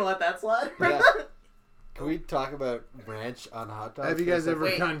ranch. we're just gonna let that slide. Yeah. Can we talk about ranch on hot dogs? Have you for a guys second? ever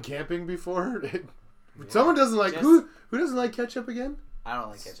Wait. gone camping before? Someone doesn't like Just- who doesn't like ketchup again? I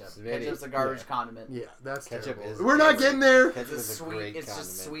don't like ketchup. Smitty. Ketchup's a garbage Yeah. condiment. Yeah, that's Ketchup terrible. is- We're not getting there. Ketchup It's is a sweet. great It's condiment.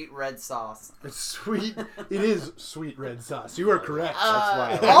 just sweet red sauce. It's sweet. It is sweet red sauce. You are correct.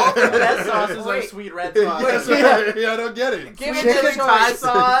 why I All like the it. best sauces are Wait. sweet red Yes, sauce. yeah, I don't get it. Give me Chicken the Thai choice.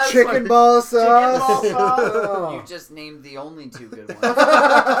 sauce. Chicken ball sauce. ball sauce. Oh. You just named the only 2 good ones.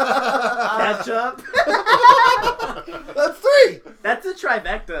 Ketchup. That's 3. That's a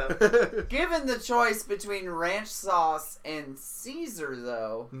trifecta. Given the choice between ranch sauce and Caesar,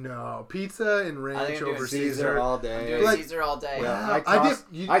 though, No, pizza and I ranch think I'm doing over Caesar Caesar. all I'm day. doing Like- Caesar all day. Well, Wow.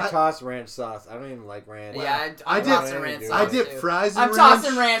 I toss ranch sauce. I don't even like ranch. Yeah, I I'm dip- tossing ranch sauce. I dip too. fries in I'm ranch.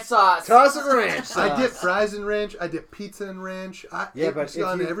 tossing ranch sauce. Toss and ranch sauce. I dip fries in ranch. I dip pizza in ranch. Yeah, but it's if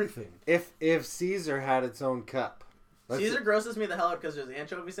on you- everything. If Caesar had its own cup. let's- Caesar grosses me the hell out because there's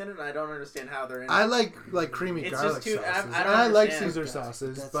anchovies in it, and I don't understand how they're in it. I like creamy It's garlic just too- I sauces. don't and I like understand. Caesar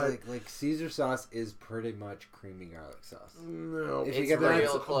sauces, That's but like Caesar sauce is pretty much creamy garlic sauce. no, If you It's get the-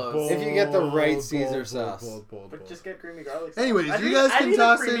 real close. If you get the right bold, Caesar bold, sauce. bold. But just get creamy garlic sauce. Anyways, I you need- guys I can need a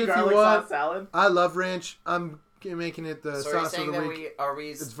toss creamy it if you garlic want. sauce salad. I love ranch. I'm making it the So are you sauce of saying the that week. we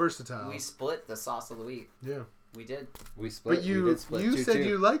It's versatile. we split the sauce of the week? Yeah, We did. We split. but we you did split you said 2-2.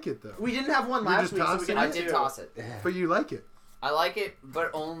 you like it though. We didn't have one You're last just week, so we tossing can it? I have did two. toss it. But you like it. I like it, but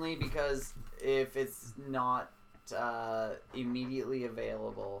only because if it's not immediately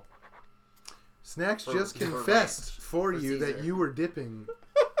available. Snacks For- just for confessed ranch. for For you that Caesar. you were dipping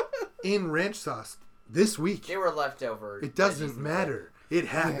in ranch sauce this week. They were leftover. It doesn't veggies and matter. It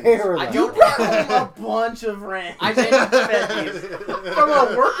happens. They were I like- don't- Brought home a bunch of ranch. I did. Veggies from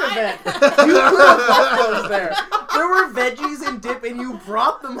a work event. You could have left those there. There were veggies and dip, and you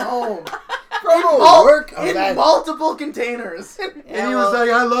brought them home From a mul- work in event. multiple containers. And he was like,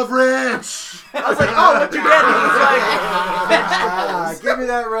 I love ranch. I was like, oh, what you get? He's like, Ah, vegetables. give me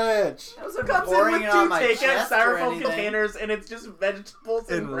that ranch. I wasn't Comes in pouring with it on two my takeout chest or styrofoam anything. containers, and it's just vegetables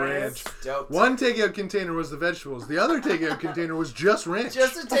and And ranch. ranch. Stoked. One takeout container was the vegetables. The other takeout container was just ranch.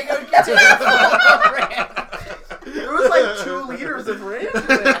 Just to take out container full of ranch. There was like 2 liters of ranch in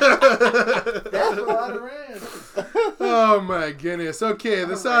there. That's a lot of ranch. Oh my goodness. Okay, the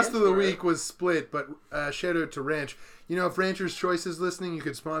I'm a sauce of the ranch week was split, but shout out to Ranch. You know, if Rancher's Choice is listening, you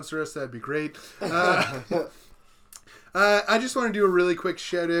could sponsor us. That'd be great. I just want to do a really quick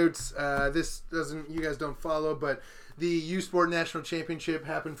shout out. You guys don't follow, but the U Sport National Championship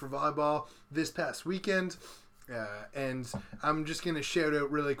happened for volleyball this past weekend. And I'm just going to shout out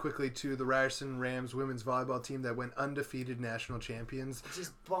really quickly to the Ryerson Rams women's volleyball team that went undefeated national champions.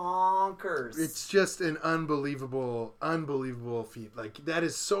 Just bonkers. It's just an unbelievable feat. Like, that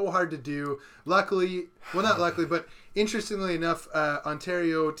is so hard to do. Luckily, well, not luckily, but interestingly enough,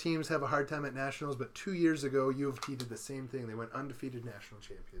 Ontario teams have a hard time at nationals, but 2 years ago, U of T did the same thing. They went undefeated national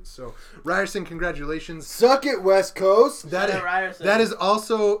champions. So, Ryerson, congratulations. Suck it, West Coast. Shout out Ryerson. That is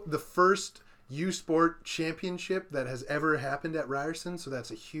also the first U Sport championship that has ever happened at Ryerson, so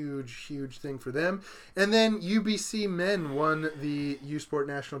that's a huge thing for them. And then UBC men won the U Sport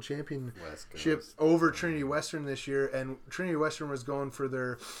National Championship over Trinity Western this year, and Trinity Western was going for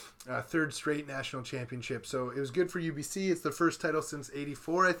their third straight national championship, so it was good for UBC. It's the first title since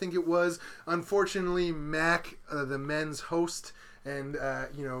 '84, I think it was. Unfortunately, MAC, the men's host, and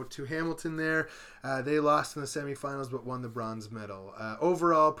to Hamilton there, they lost in the semifinals but won the bronze medal.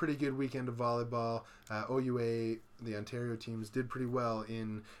 Overall, pretty good weekend of volleyball. OUA, the Ontario teams, did pretty well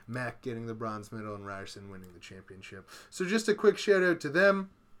in MAC getting the bronze medal and Ryerson winning the championship. So just a quick shout out to them.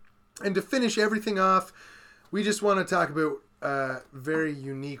 And to finish everything off, we just want to talk about very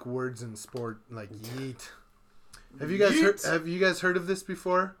unique words in sport, like yeet. Have you guys heard of this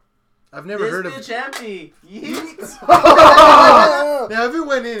before? I've never heard of. This bitch empty. Yeet. Now, if it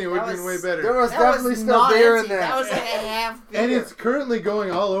went in, it would have been way better. There was definitely still beer in there. That was like a half beer. And it's currently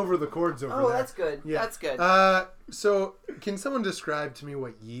going all over the cords over there. Oh, that's good. Yeah. That's good. So, can someone describe to me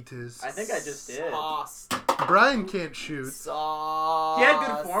what yeet is? I think I just did. Sauce. Brian can't shoot. Sauce. He had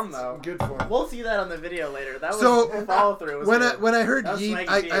good form though. Good form. We'll see that on the video later. That was So, follow through. When I heard That was yeet,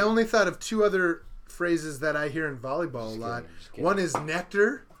 Swanky I only thought of two other phrases that I hear in volleyball a lot. One is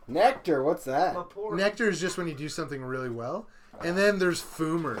nectar. Nectar, what's that? Nectar is just when you do something really well. And then there's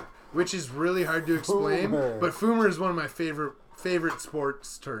foomer, which is really hard to explain. Foomer. But foomer is one of my favorite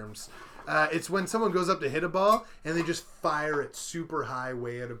sports terms. It's when someone goes up to hit a ball and they just fire it super high,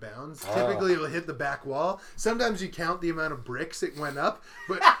 way out of bounds. Typically, it'll hit the back wall. Sometimes you count the amount of bricks it went up,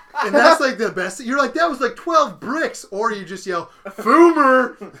 and that's like the best. You're like, that was like 12 bricks, or you just yell,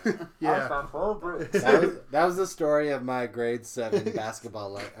 "Foomer!" Yeah. That was the story of my grade 7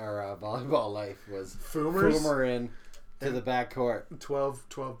 basketball or volleyball life. Was Foomers? Foomer in to the back court. 12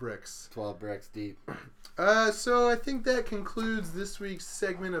 bricks. 12 bricks deep. So I think that concludes this week's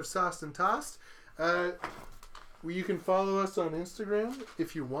segment of Sauced and Tossed. You can follow us on Instagram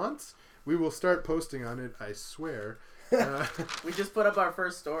if you want. We will start posting on it, I swear. We just put up our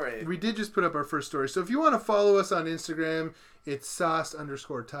first story. We did just put up our first story. So if you want to follow us on Instagram, it's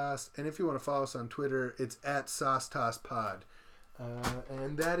sauce_tossed. And if you want to follow us on Twitter, it's @saucetosspod.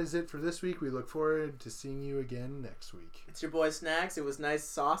 And that is it for this week. We look forward to seeing you again next week. It's your boy Snacks. It was nice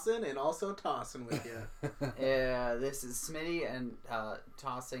saucing and also tossing with you. Yeah, this is Smitty and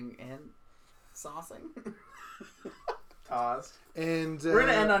tossing and saucing. Tossed. And We're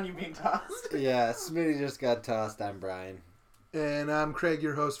gonna end on you being tossed. Yeah, Smitty just got tossed. I'm Brian. And I'm Craig,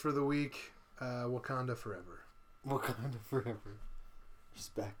 your host for the week. Wakanda forever. Wakanda forever.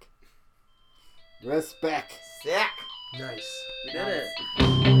 Respect. Respect. Sick. Nice. We did it.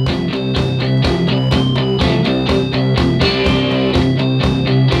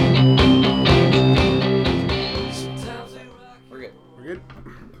 We're good. We're good?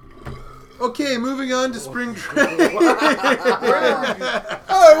 Okay, moving on to spring training. Alright,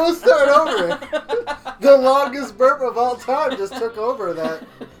 we'll start over. The longest burp of all time just took over that.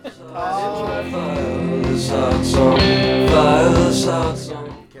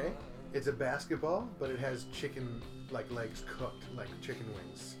 Okay, it's a basketball, but it has chicken legs cooked, like chicken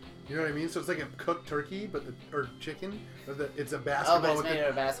wings. You know what I mean? So it's like a cooked turkey, or chicken. It's a Oh, basketball. but it's with made the- out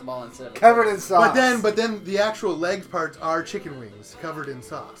of basketball instead of Covered in sauce. but then the actual leg parts are chicken wings covered in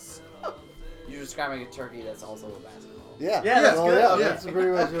sauce. You're describing a turkey that's also a basketball. Yeah. Yeah, that's Oh, good. Yeah, Yeah. that's pretty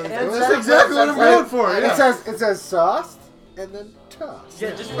much what it And is. That's exactly what I'm going for. It Yeah. says sauced and then tossed.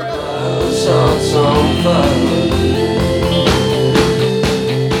 Yeah, just for Shots on fire.